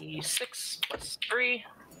 1d6 plus 3.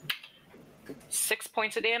 6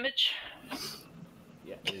 points of damage.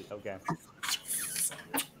 Yeah. Okay.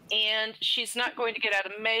 And she's not going to get out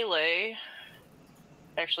of melee.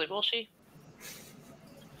 Actually, will she?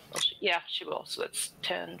 Yeah, she will. So that's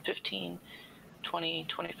 10, 15, 20,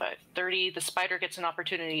 25, 30. The spider gets an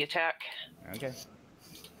opportunity attack. Okay.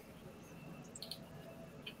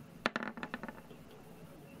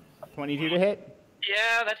 $22 to hit.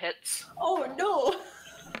 Yeah, that hits. Oh no!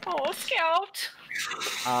 Oh, Scout.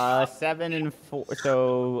 7 and 4,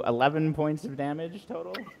 so 11 points of damage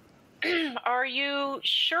total. Are you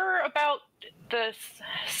sure about the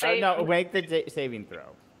save? No, make the saving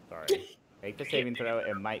throw. Sorry. Make the saving throw.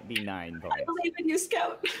 It might be 9 I points. believe in you,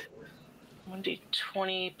 Scout.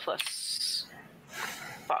 1d20 plus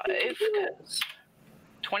 5.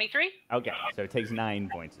 23? Okay, so it takes 9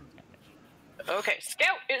 points of damage. Okay,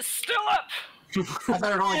 Scout is still up. I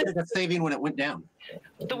thought it only took a saving when it went down.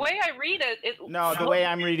 The way I read it, No, the way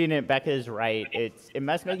I'm reading it, Becca is right. It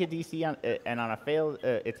must make a DC on, and on a failed,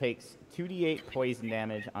 it takes 2d8 poison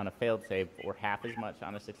damage on a failed save, or half as much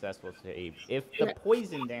on a successful save. If the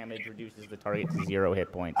poison damage reduces the target to 0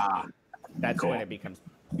 hit points, that's when it becomes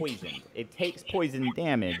poisoned. It takes poison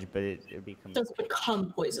damage, but it becomes. Doesn't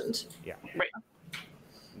become poisoned. Yeah. Right.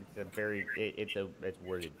 It's a very. It's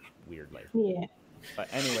worded weirdly. Yeah.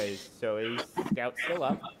 But anyways, so is Scout still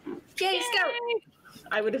up? Yay, Scout!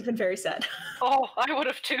 I would have been very sad. Oh, I would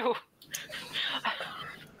have too.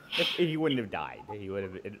 If he wouldn't have died, he would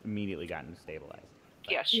have immediately gotten stabilized.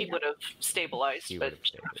 Yeah, she would have stabilized, She but would have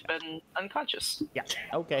she would have been unconscious. Yeah.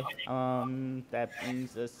 Okay. That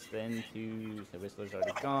brings us then to. So Whistler's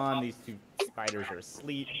already gone. These two spiders are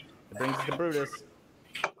asleep. It brings us to Brutus.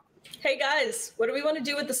 Hey guys, what do we want to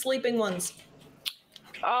do with the sleeping ones?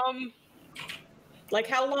 Like,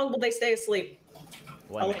 how long will they stay asleep?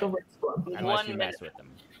 I'll look over. Unless 1 you minute. mess with them.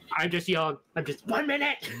 I'm just yelling. I'm just 1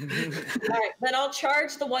 minute. All right, then I'll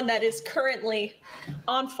charge the one that is currently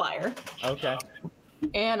on fire, Okay.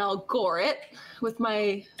 and I'll gore it with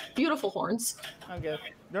my beautiful horns. Okay.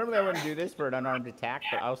 Normally I wouldn't do this for an unarmed attack,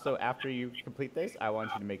 but also after you complete this, I want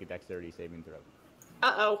you to make a dexterity saving throw.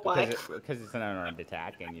 Uh-oh, why? Because it's an unarmed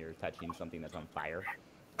attack and you're touching something that's on fire.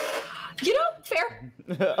 You know, fair.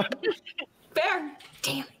 Fair.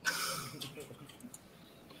 Damn.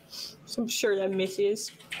 So I'm sure that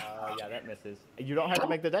misses. Yeah, that misses. You don't have to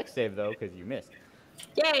make the dex save though, because you missed.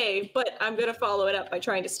 Yay, but I'm gonna follow it up by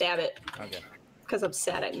trying to stab it. Okay. Because I'm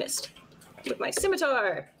sad I missed. With my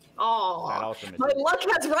scimitar. Aww. That also misses. My luck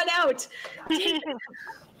has run out.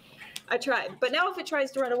 I tried. But now if it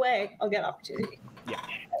tries to run away, I'll get opportunity. Yeah.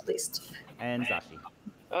 At least. And Zashi.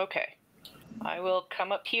 Okay. I will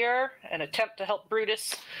come up here and attempt to help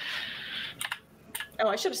Brutus. Oh,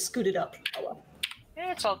 I should have scooted up. Oh well.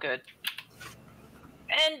 Yeah, it's all good.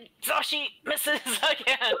 And Zashi misses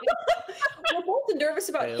again. We're both nervous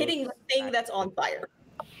about Fails. hitting the thing that's on fire.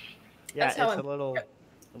 Yeah, That's how it's I'm-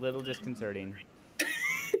 a little disconcerting.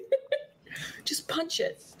 Just punch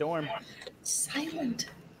it. Storm. Silent.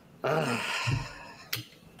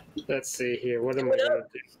 Let's see here. What am I gonna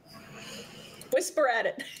do? Whisper at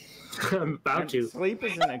it. I'm about to. Sleep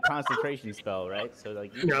isn't a concentration spell, right? So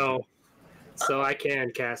like. No. So I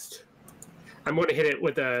can cast. I'm going to hit it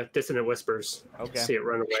with Dissonant Whispers. Okay. See it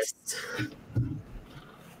run away.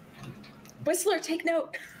 Whistler, take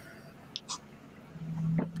note.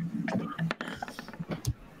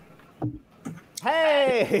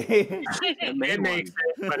 Hey! It made It one. makes it,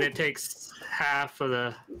 but it takes half of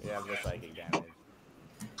the. Yeah, the psychic damage.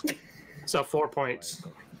 So 4 points.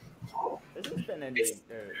 This has been a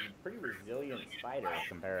pretty resilient spider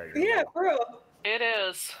comparatively. Yeah, bro. It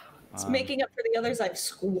is. It's making up for the others I've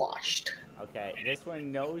squashed. Okay, this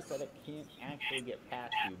one knows that it can't actually get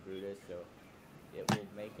past you, Brutus, so it will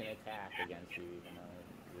make an attack against you, even though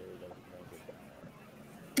it really doesn't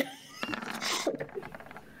think it can.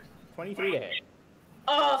 23 to hit.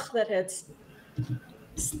 Ugh, that hits.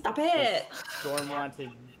 Stop it. Storm want to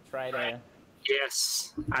try to.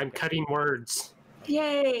 Yes. I'm cutting words.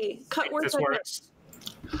 Yay. Cut words This like works.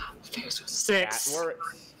 That 6.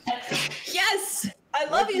 works. Yes! I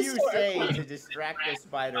love What you, do you Storm. say to distract the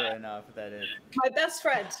spider enough that it. My best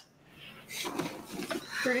friend.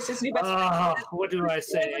 Brutus's new best What do I friend.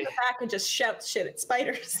 Stands in say? the back and just shouts shit at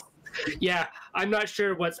spiders. Yeah, I'm not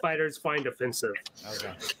sure what spiders find offensive.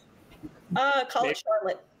 Okay. Call it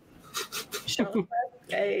Charlotte. Charlotte.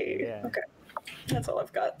 Hey. Yeah. Okay. That's all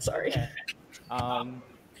I've got. Sorry. Yeah.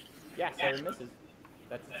 Yeah, so it misses.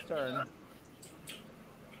 That's its turn.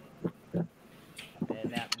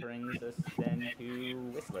 And that brings us then to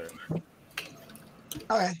Whistler.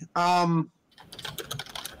 Okay. I'm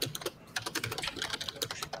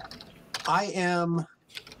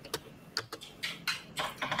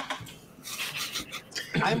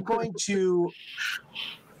going to.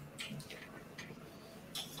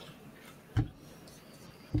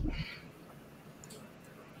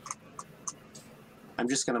 I'm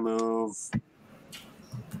just going to move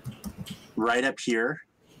right up here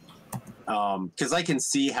because I can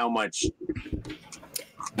see how much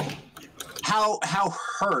how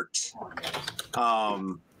hurt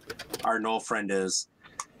our Knoll friend is,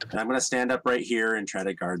 and I'm going to stand up right here and try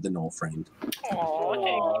to guard the Knoll friend. Oh,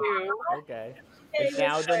 thank you. Okay. It's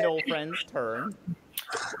now the Knoll friend's turn.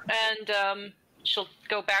 And she'll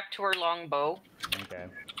go back to her longbow. Okay.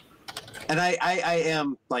 And I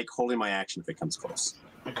am like holding my action if it comes close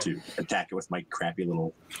to attack it with my crappy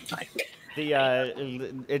little knife.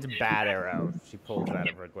 It's bad arrow. She pulls out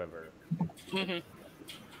of her quiver.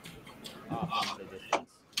 Off in the distance.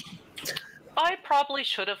 I probably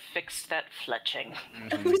should have fixed that fletching.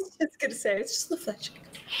 I was just gonna say it's just the fletching.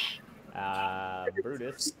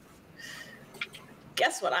 Brutus.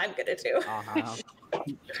 Guess what I'm gonna do?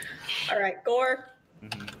 All right, Gore.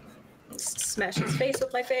 Smash his face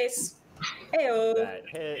with my face. Heyo. That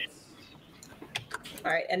hits.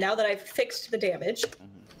 All right, and now that I've fixed the damage,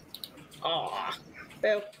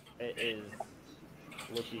 boo. It is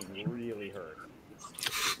looking really hurt.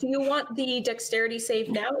 Do you want the dexterity save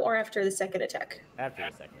now or after the second attack? After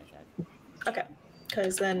the second attack. Okay,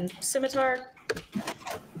 because then scimitar.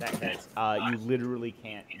 That hits. You literally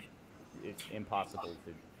can't. It's impossible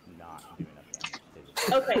to not do enough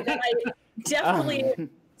damage. Okay, then I definitely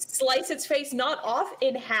slice its face, not off,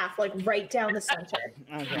 in half, like right down the center.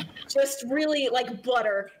 Okay. Just really like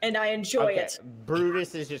butter, and I enjoy it.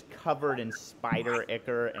 Brutus is just covered in spider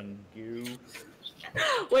ichor and goo.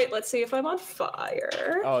 Wait, let's see if I'm on fire.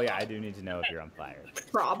 Oh yeah, I do need to know if you're on fire.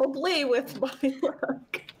 Probably with my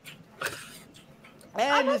luck.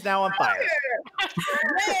 And is now on fire.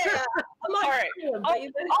 Yeah, I'm on All right, fire,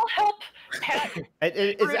 baby. I'll help Pat.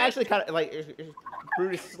 It's actually kind of like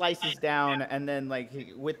Brutus slices down, and then like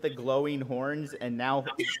with the glowing horns, and now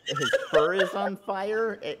his fur is on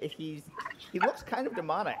fire. He looks kind of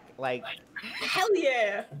demonic. Like Hell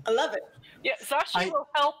yeah, I love it. Yeah, Zashi will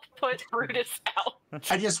help put Brutus out.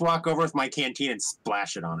 I just walk over with my canteen and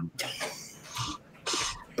splash it on him.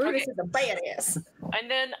 Brutus is a badass. And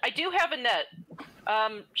then I do have a net.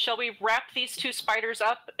 Shall we wrap these two spiders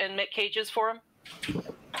up and make cages for them?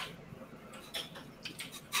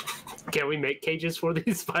 Can we make cages for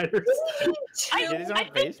these spiders? I These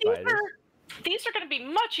aren't think phase spiders. these are going to be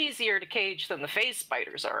much easier to cage than the phase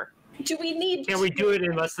spiders are. Do we need? Can we do it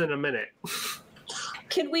in less than a minute?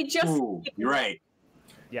 Can we just? Ooh, you're right.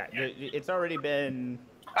 yeah, it's already been.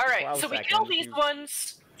 All right, 12 so we seconds. kill these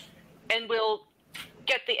ones, and we'll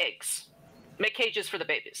get the eggs. Make cages for the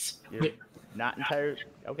babies. You're not entirely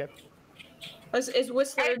okay. Is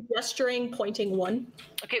Whistler gesturing, pointing one?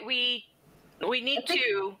 Okay, we need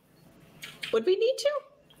to Would we need to?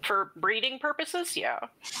 for breeding purposes. Yeah,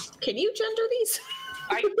 Can you gender these?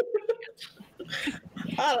 I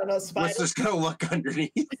I don't know, spider. Let's just go look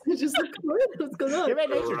underneath. Just like, what's going on? Give me a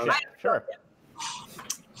nature check. Sure.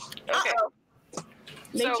 okay.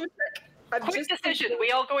 Nature So, check. I'm Quick just decision.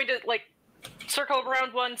 We all going to like circle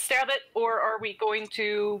around one, stab it, or are we going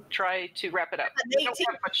to try to wrap it up? We don't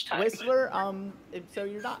have much time. Whistler, so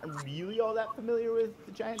you're not really all that familiar with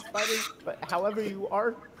the giant spiders, but however, you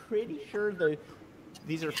are pretty sure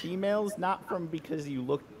these are females, not from because you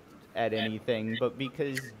looked at anything, but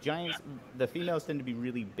because the females tend to be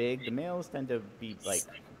really big, the males tend to be like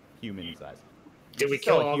human size. Did we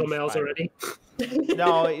Still kill a all the huge males spider. already?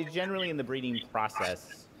 No, it's generally in the breeding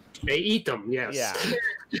process. They eat them, yes. Yeah. So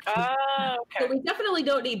Okay. we definitely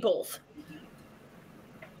don't need both.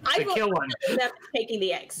 To kill one. Them taking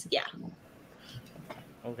the eggs. Yeah.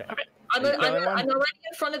 Okay. I'm You killing one? already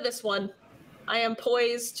in front of this one. I am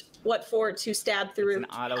poised. What for? To stab through.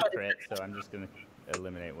 It's an auto crit, so I'm just gonna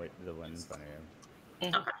eliminate the one in front of you.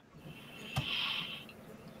 Okay.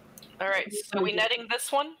 All right. So are we netting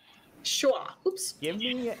this one? Sure. Oops. Give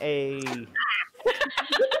me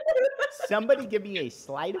somebody give me a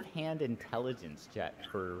sleight of hand intelligence check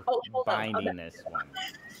for Oh, hold on, binding okay. this one.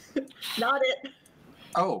 Not it.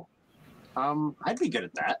 Oh, I'd be good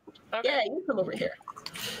at that. Okay. Yeah, you come over here.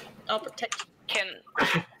 I'll protect you.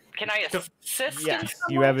 Can I assist? in Yes,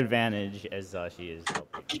 some you way? have advantage as she is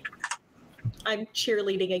helping. I'm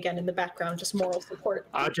cheerleading again in the background, just moral support.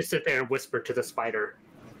 I'll just sit there and whisper to the spider.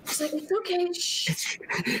 It's like, it's okay. Shh.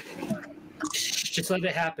 Just let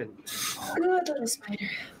it happen. Good little spider.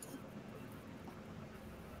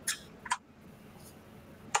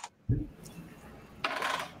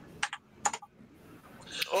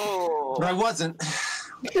 Oh. But I wasn't.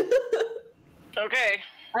 Okay.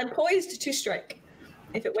 I'm poised to strike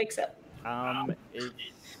if it wakes up. It's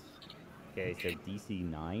okay. So DC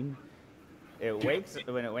 9.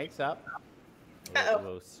 When it wakes up. Uh-oh. It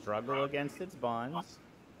will struggle against its bonds.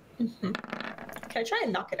 Can I try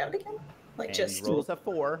and knock it out again? Like And just rolls a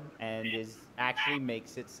 4 and actually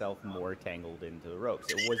makes itself more tangled into the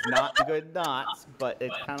ropes. It was not good knots, but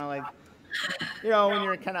it's kind of like, when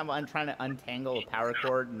you're kind of trying to untangle a power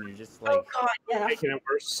cord and you're just like, oh god, yeah. Making it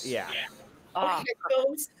worse. yeah. Ah, Okay,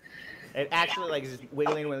 bones. It actually like is just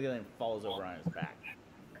wiggling, and falls over on its back,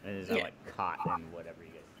 and is now like caught in whatever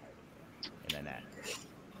you guys tried to do in the net.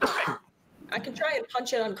 I can try and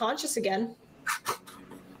punch it unconscious again.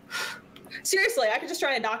 Seriously, I could just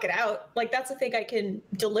try and knock it out. Like that's a thing I can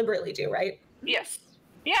deliberately do, right? Yes.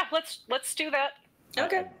 Yeah. Let's do that.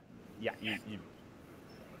 Okay. Yeah, you.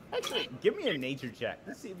 Actually, give me a nature check.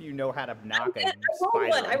 Let's see if you know how to knock a rolled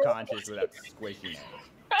one. spider unconscious without squishing it.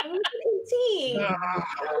 18.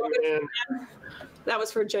 Oh, man. That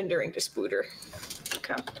was for gendering disputer.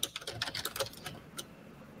 Okay.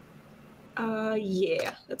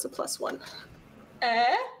 Yeah, that's a +1.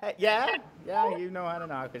 Hey, yeah, you know how to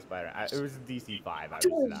knock a spider. It was DC 5. I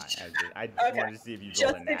was not. I just wanted to see if you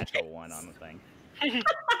rolled a natural one on the thing.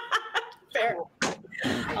 Fair.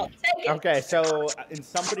 I'll take it. Okay, so in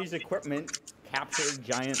somebody's equipment, capture a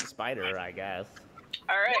giant spider, I guess.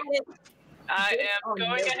 All right. I am Oh, going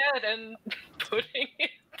no. ahead and putting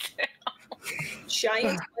it down.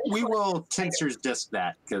 Giant. We will Tensor's disc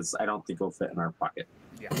that because I don't think it'll fit in our pocket.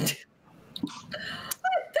 Yeah.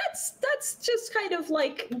 That's just kind of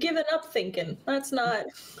like giving up thinking. That's not.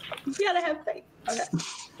 You gotta have faith. Okay.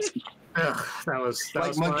 Ugh, that was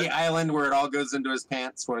Like Monkey fun. Island, where it all goes into his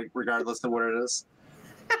pants, regardless of what it is.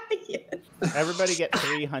 Yeah. Everybody get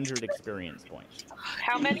 300 experience points.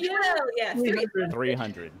 How many? Yeah.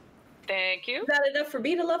 300. Thank you. Is that enough for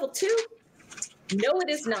me to level 2? No, it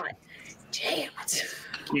is not. Damn it.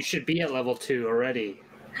 You should be at level 2 already.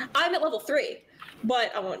 I'm at level 3,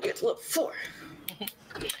 but I want to get to level 4.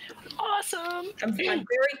 Awesome. I'm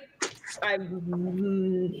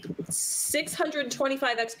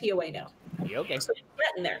 625 XP away now. You okay? So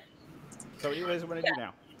getting there. So what do you guys want to do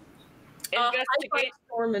now? I Investigate.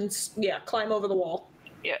 storm and climb over the wall.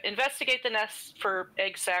 Yeah, investigate the nest for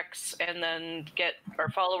egg sacs, and then get our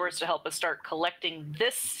followers to help us start collecting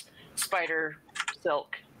this spider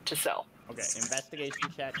silk to sell. Okay,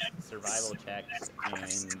 investigation checks, survival checks,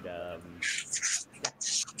 and yeah.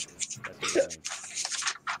 That's what we're doing.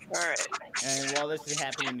 All right. And while this is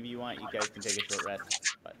happening, if you want, you guys can take a short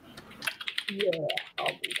rest. But Yeah, I'll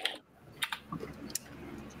do that.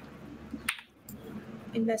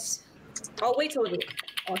 I'll wait till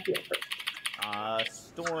I'll heal first.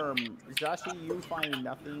 Storm, Zashi, you find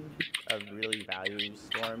nothing of really value.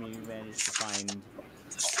 Storm, you managed to find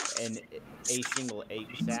a single egg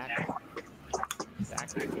sack.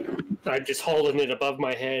 I'm just holding it above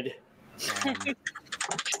my head.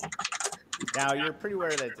 Now you're pretty aware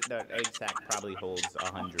that the egg sack probably holds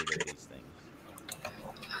 100 of these things.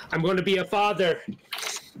 I'm going to be a father.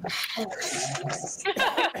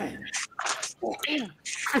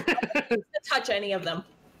 Touch any of them.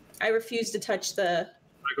 I refuse to touch the.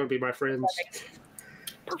 They're going to be my friends.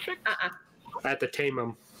 Perfect. I have to tame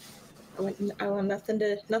them. I want nothing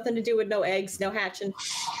to do with no eggs, no hatching.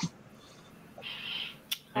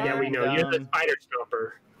 Yeah, we know. You're the spider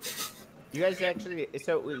stomper. You guys actually,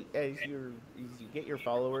 so as you get your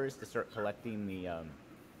followers to start collecting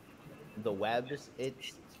the webs,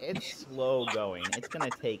 it's slow going. It's gonna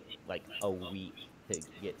take like a week to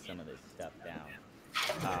get some of this stuff down.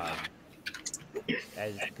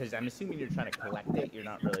 Because I'm assuming you're trying to collect it. You're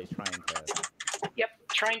not really trying to. Yep,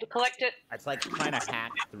 trying to collect it. It's like trying to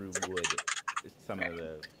hack through wood. Some of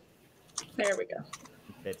the There we go.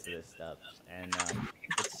 bits of this stuff, and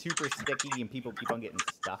it's super sticky, and people keep on getting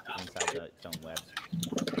stuck inside its own webs.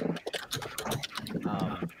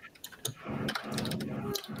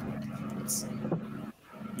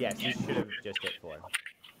 Yes, you should have just hit 4.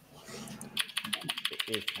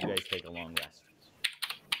 If you guys take a long rest.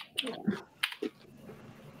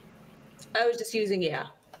 I was just using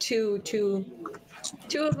two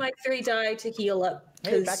of my 3 die to heal up.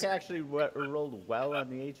 Hey, Becca actually rolled well on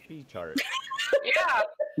the HP chart. Yeah.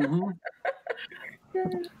 Mm-hmm.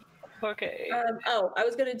 Okay. I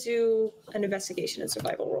was gonna do an investigation and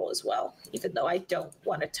survival roll as well, even though I don't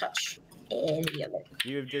want to touch any of it.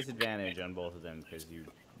 You have disadvantage on both of them because you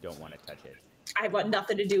don't want to touch it. I want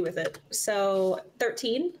nothing to do with it. So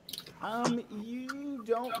 13. You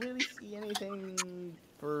don't really see anything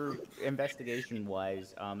for investigation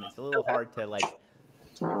wise. It's a little hard to like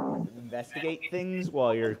investigate things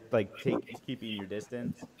while you're like keeping your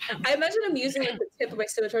distance. I imagine I'm using like the tip of my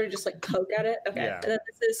scimitar to just like poke at it. Okay, Yeah. and then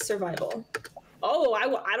this is survival. Oh, I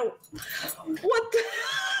don't. What the?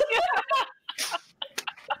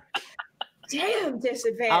 Damn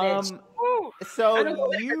disadvantage. Woo. I So don't know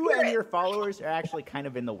what you to do. and your followers are actually kind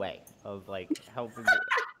of in the way of like helping.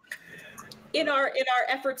 In our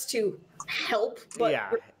efforts to help, but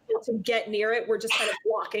Yeah. to get near it, we're just kind of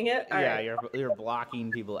blocking it. All Yeah, right. you're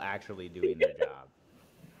blocking people actually doing their job.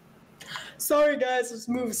 Sorry, guys. Let's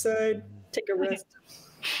move aside. Take a rest.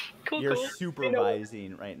 Cool, You're cool.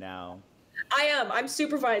 supervising right now. I am. I'm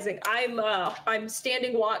supervising. I'm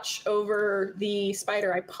standing watch over the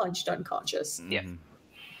spider I punched unconscious. Yeah. Mhm.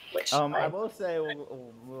 Which I will say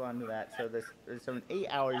we'll move on to that. So in 8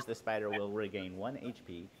 hours, the spider will regain 1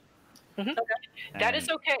 HP. That is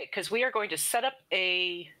okay, because we are going to set up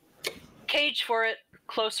a cage for it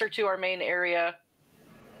closer to our main area,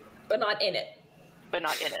 but not in it. but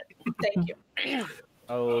not in it. Thank you.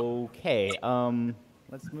 Okay.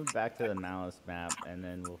 Let's move back to the Malys map, and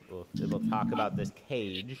then we'll talk about this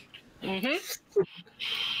cage.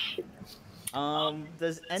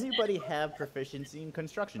 Does anybody have proficiency in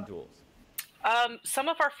construction tools? Some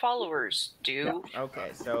of our followers do. Okay,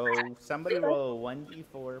 so somebody roll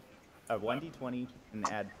 1d4, 1d20,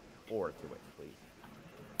 and add 4 to it, please.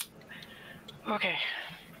 Okay.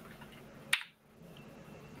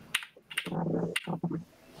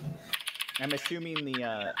 I'm assuming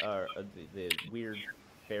the weird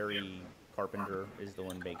fairy carpenter is the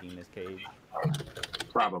one making this cage.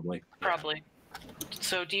 Probably. Probably.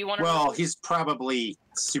 So do you want to... Well, he's probably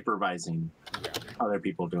supervising other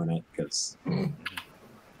people doing it because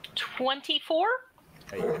 24?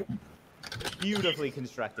 A beautifully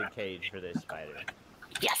constructed cage for this spider.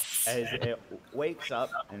 Yes! As it wakes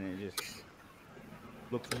up and it just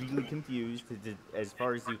looks really confused. As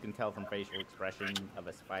far as you can tell from facial expression of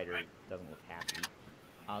a spider, it doesn't look happy.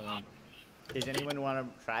 Does anyone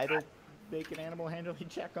want to try to make an animal handling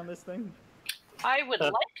check on this thing? I would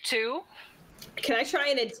like to. Can I try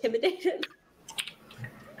and intimidate it?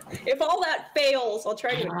 If all that fails, I'll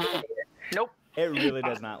try to intimidate it. Nope. It really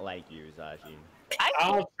does not like you, Zashi.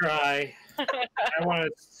 I'll try. I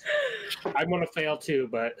want to fail too,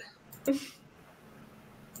 but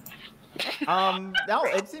no,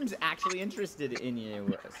 it seems actually interested in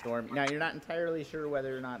you, Storm. Now you're not entirely sure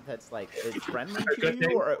whether or not that's like it's friendly to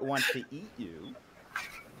you or it wants to eat you,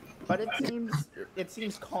 but it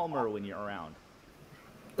seems calmer when you're around.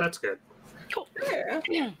 that's good. Cool.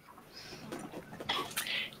 Yeah.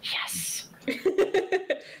 Yes.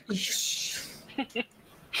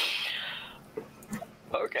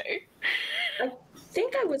 Okay. I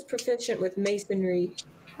think I was proficient with masonry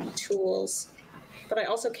tools, but I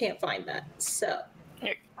also can't find that. So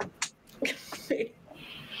Here.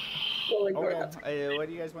 we'll ignore that. What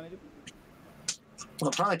do you guys want to do? well,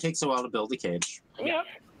 it probably takes a while to build a cage. Yeah,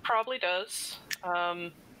 probably does.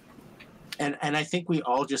 And I think we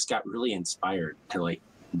all just got really inspired to like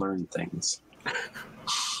learn things.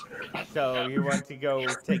 So you want to go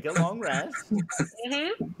take a long rest?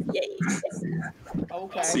 Yay.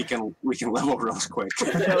 Okay. So we can level real quick. So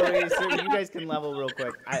you guys can level real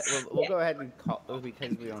quick. We'll go ahead and call,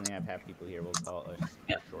 because we only have half people here. We'll call it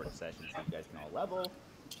a short session so you guys can all level.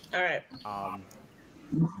 All right.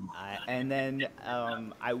 And then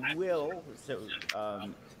I will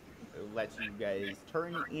let you guys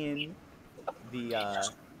turn in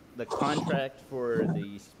the contract for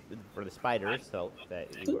the spider so that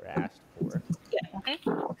you were asked for. Yeah.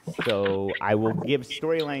 So I will give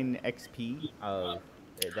storyline XP.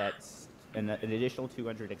 That's an additional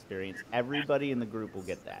 200 experience. Everybody in the group will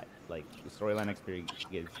get that. Like the storyline experience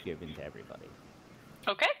is given to everybody.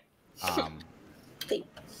 Okay. And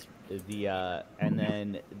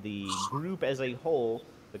then the group as a whole,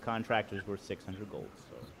 the contract is worth 600 gold.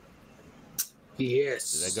 So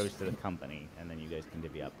Yes. that goes to the company, and then you guys can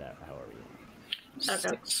divvy up that however you want.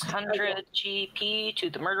 Okay. 600 GP to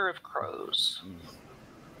the murder of crows.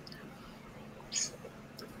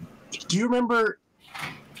 Do you remember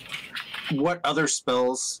what other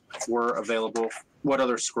spells were available? What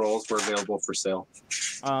other scrolls were available for sale?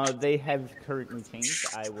 They have currently changed.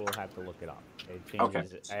 I will have to look it up. It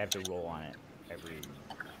changes. Okay. I have to roll on it every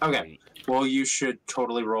week. Well, you should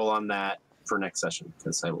totally roll on that for next session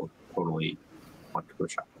because I will totally want to go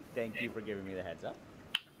shop. Thank you for giving me the heads up.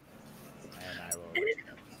 And I will.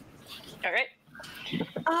 All right.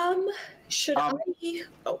 Should I?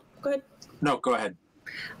 Oh, go ahead. No, go ahead.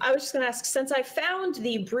 I was just going to ask, since I found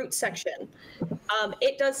the brute section,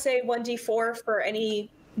 it does say 1d4 for any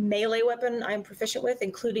melee weapon I'm proficient with,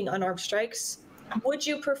 including unarmed strikes. Would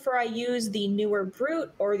you prefer I use the newer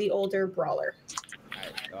brute or the older brawler?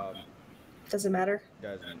 Does it matter?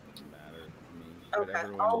 Doesn't matter to me. Okay.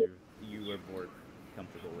 Whatever one you are more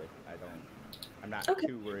comfortable with. I'm not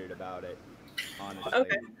too worried about it, honestly.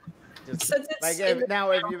 Okay. Just, like now,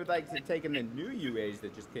 if you would like to take in the new UAs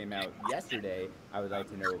that just came out yesterday, I would like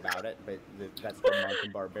to know about it. But that's the Monk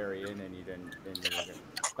and Barbarian, and you didn't.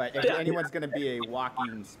 But if anyone's going to be a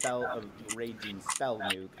walking raging spell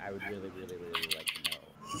nuke, I would really, really, really like to know.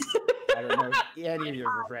 I don't know if any of you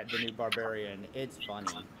have read the new Barbarian. It's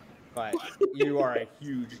funny. But you are a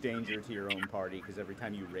huge danger to your own party because every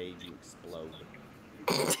time you rage, you explode.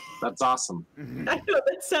 That's awesome. I know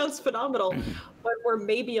that sounds phenomenal, but we're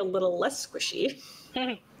maybe a little less squishy.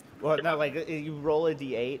 Well, no, like you roll a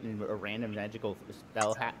d8 and a random magical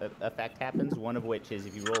spell effect happens. One of which is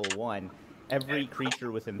if you roll a 1, every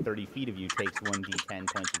creature within 30 feet of you takes 1d10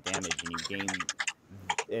 points of damage,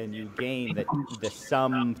 and you gain the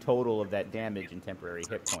sum total of that damage in temporary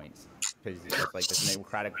hit points because it's like this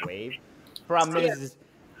necrotic wave. Problem is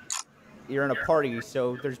you're in a party,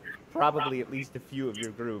 so there's probably at least a few of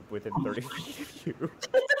your group within 30 feet of you.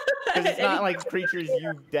 Because it's not like creatures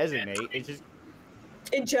you designate; it's just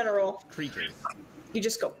in general creatures. You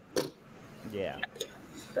just go. Yeah.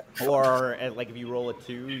 Or like if you roll a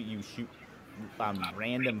 2, you shoot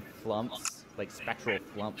random flumps, like spectral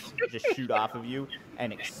flumps, just shoot off of you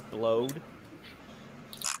and explode.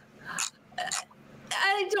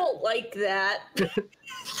 I don't like that.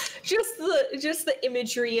 just the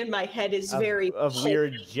imagery in my head is very of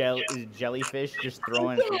weird jellyfish just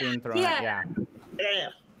being thrown. Yeah.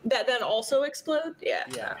 That then also explode. Yeah.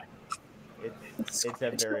 Yeah. It's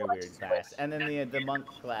a very weird class. And then the monk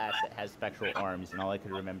class that has spectral arms, and all I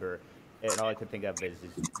could remember, and all I could think of is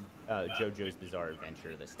JoJo's Bizarre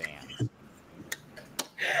Adventure: The Stands.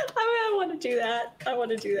 I want to do that.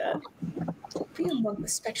 Be a monk with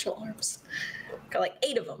spectral arms. Got like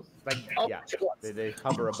 8 of them. Like, yeah, they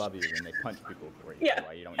hover above you and they punch people for you. Yeah,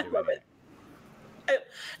 While you don't do anything.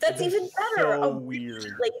 That's even better. So a weird.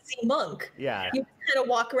 Lazy monk. Yeah. You kind of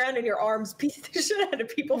walk around and your arms beat the shit out of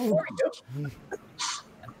people for you.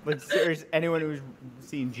 But seriously, anyone who's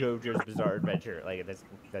seen JoJo's Bizarre Adventure, like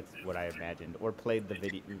that's what I imagined, or played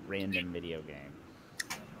the random video game.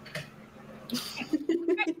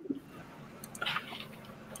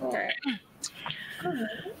 Alright.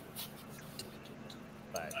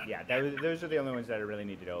 But yeah, those are the only ones that I really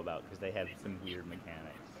need to know about because they have some weird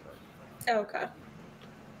mechanics. So. Okay.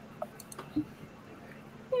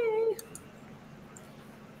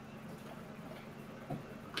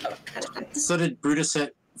 So did Brutus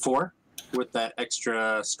hit 4 with that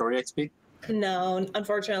extra story XP? No,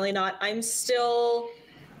 unfortunately not. I'm still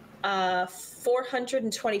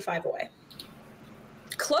 425 away.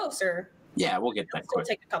 Closer. Yeah, we'll get that It'll quick.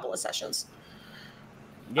 take a couple of sessions.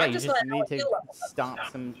 Yeah, I you just just wanna know need what to skill level stomp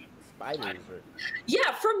some spiders.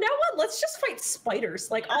 Yeah, from now on, let's just fight spiders.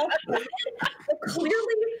 Like,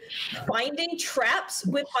 clearly finding traps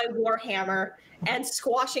with my warhammer and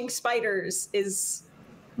squashing spiders is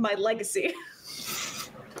my legacy.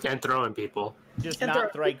 And throwing people. Just And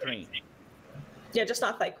not Thrycreen. Yeah, just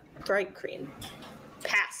not like Thrycreen.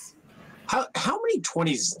 Pass. How many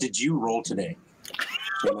 20s did you roll today?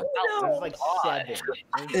 Oh, There's no. like 7.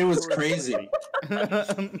 It was crazy.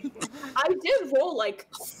 I did roll like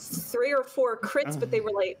 3 or 4 crits, but they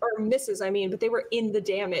were like, or misses, I mean, but they were in the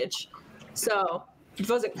damage. So it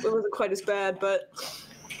wasn't quite as bad, but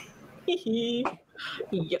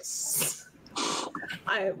yes.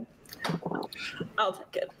 I'll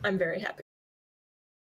take it. I'm very happy.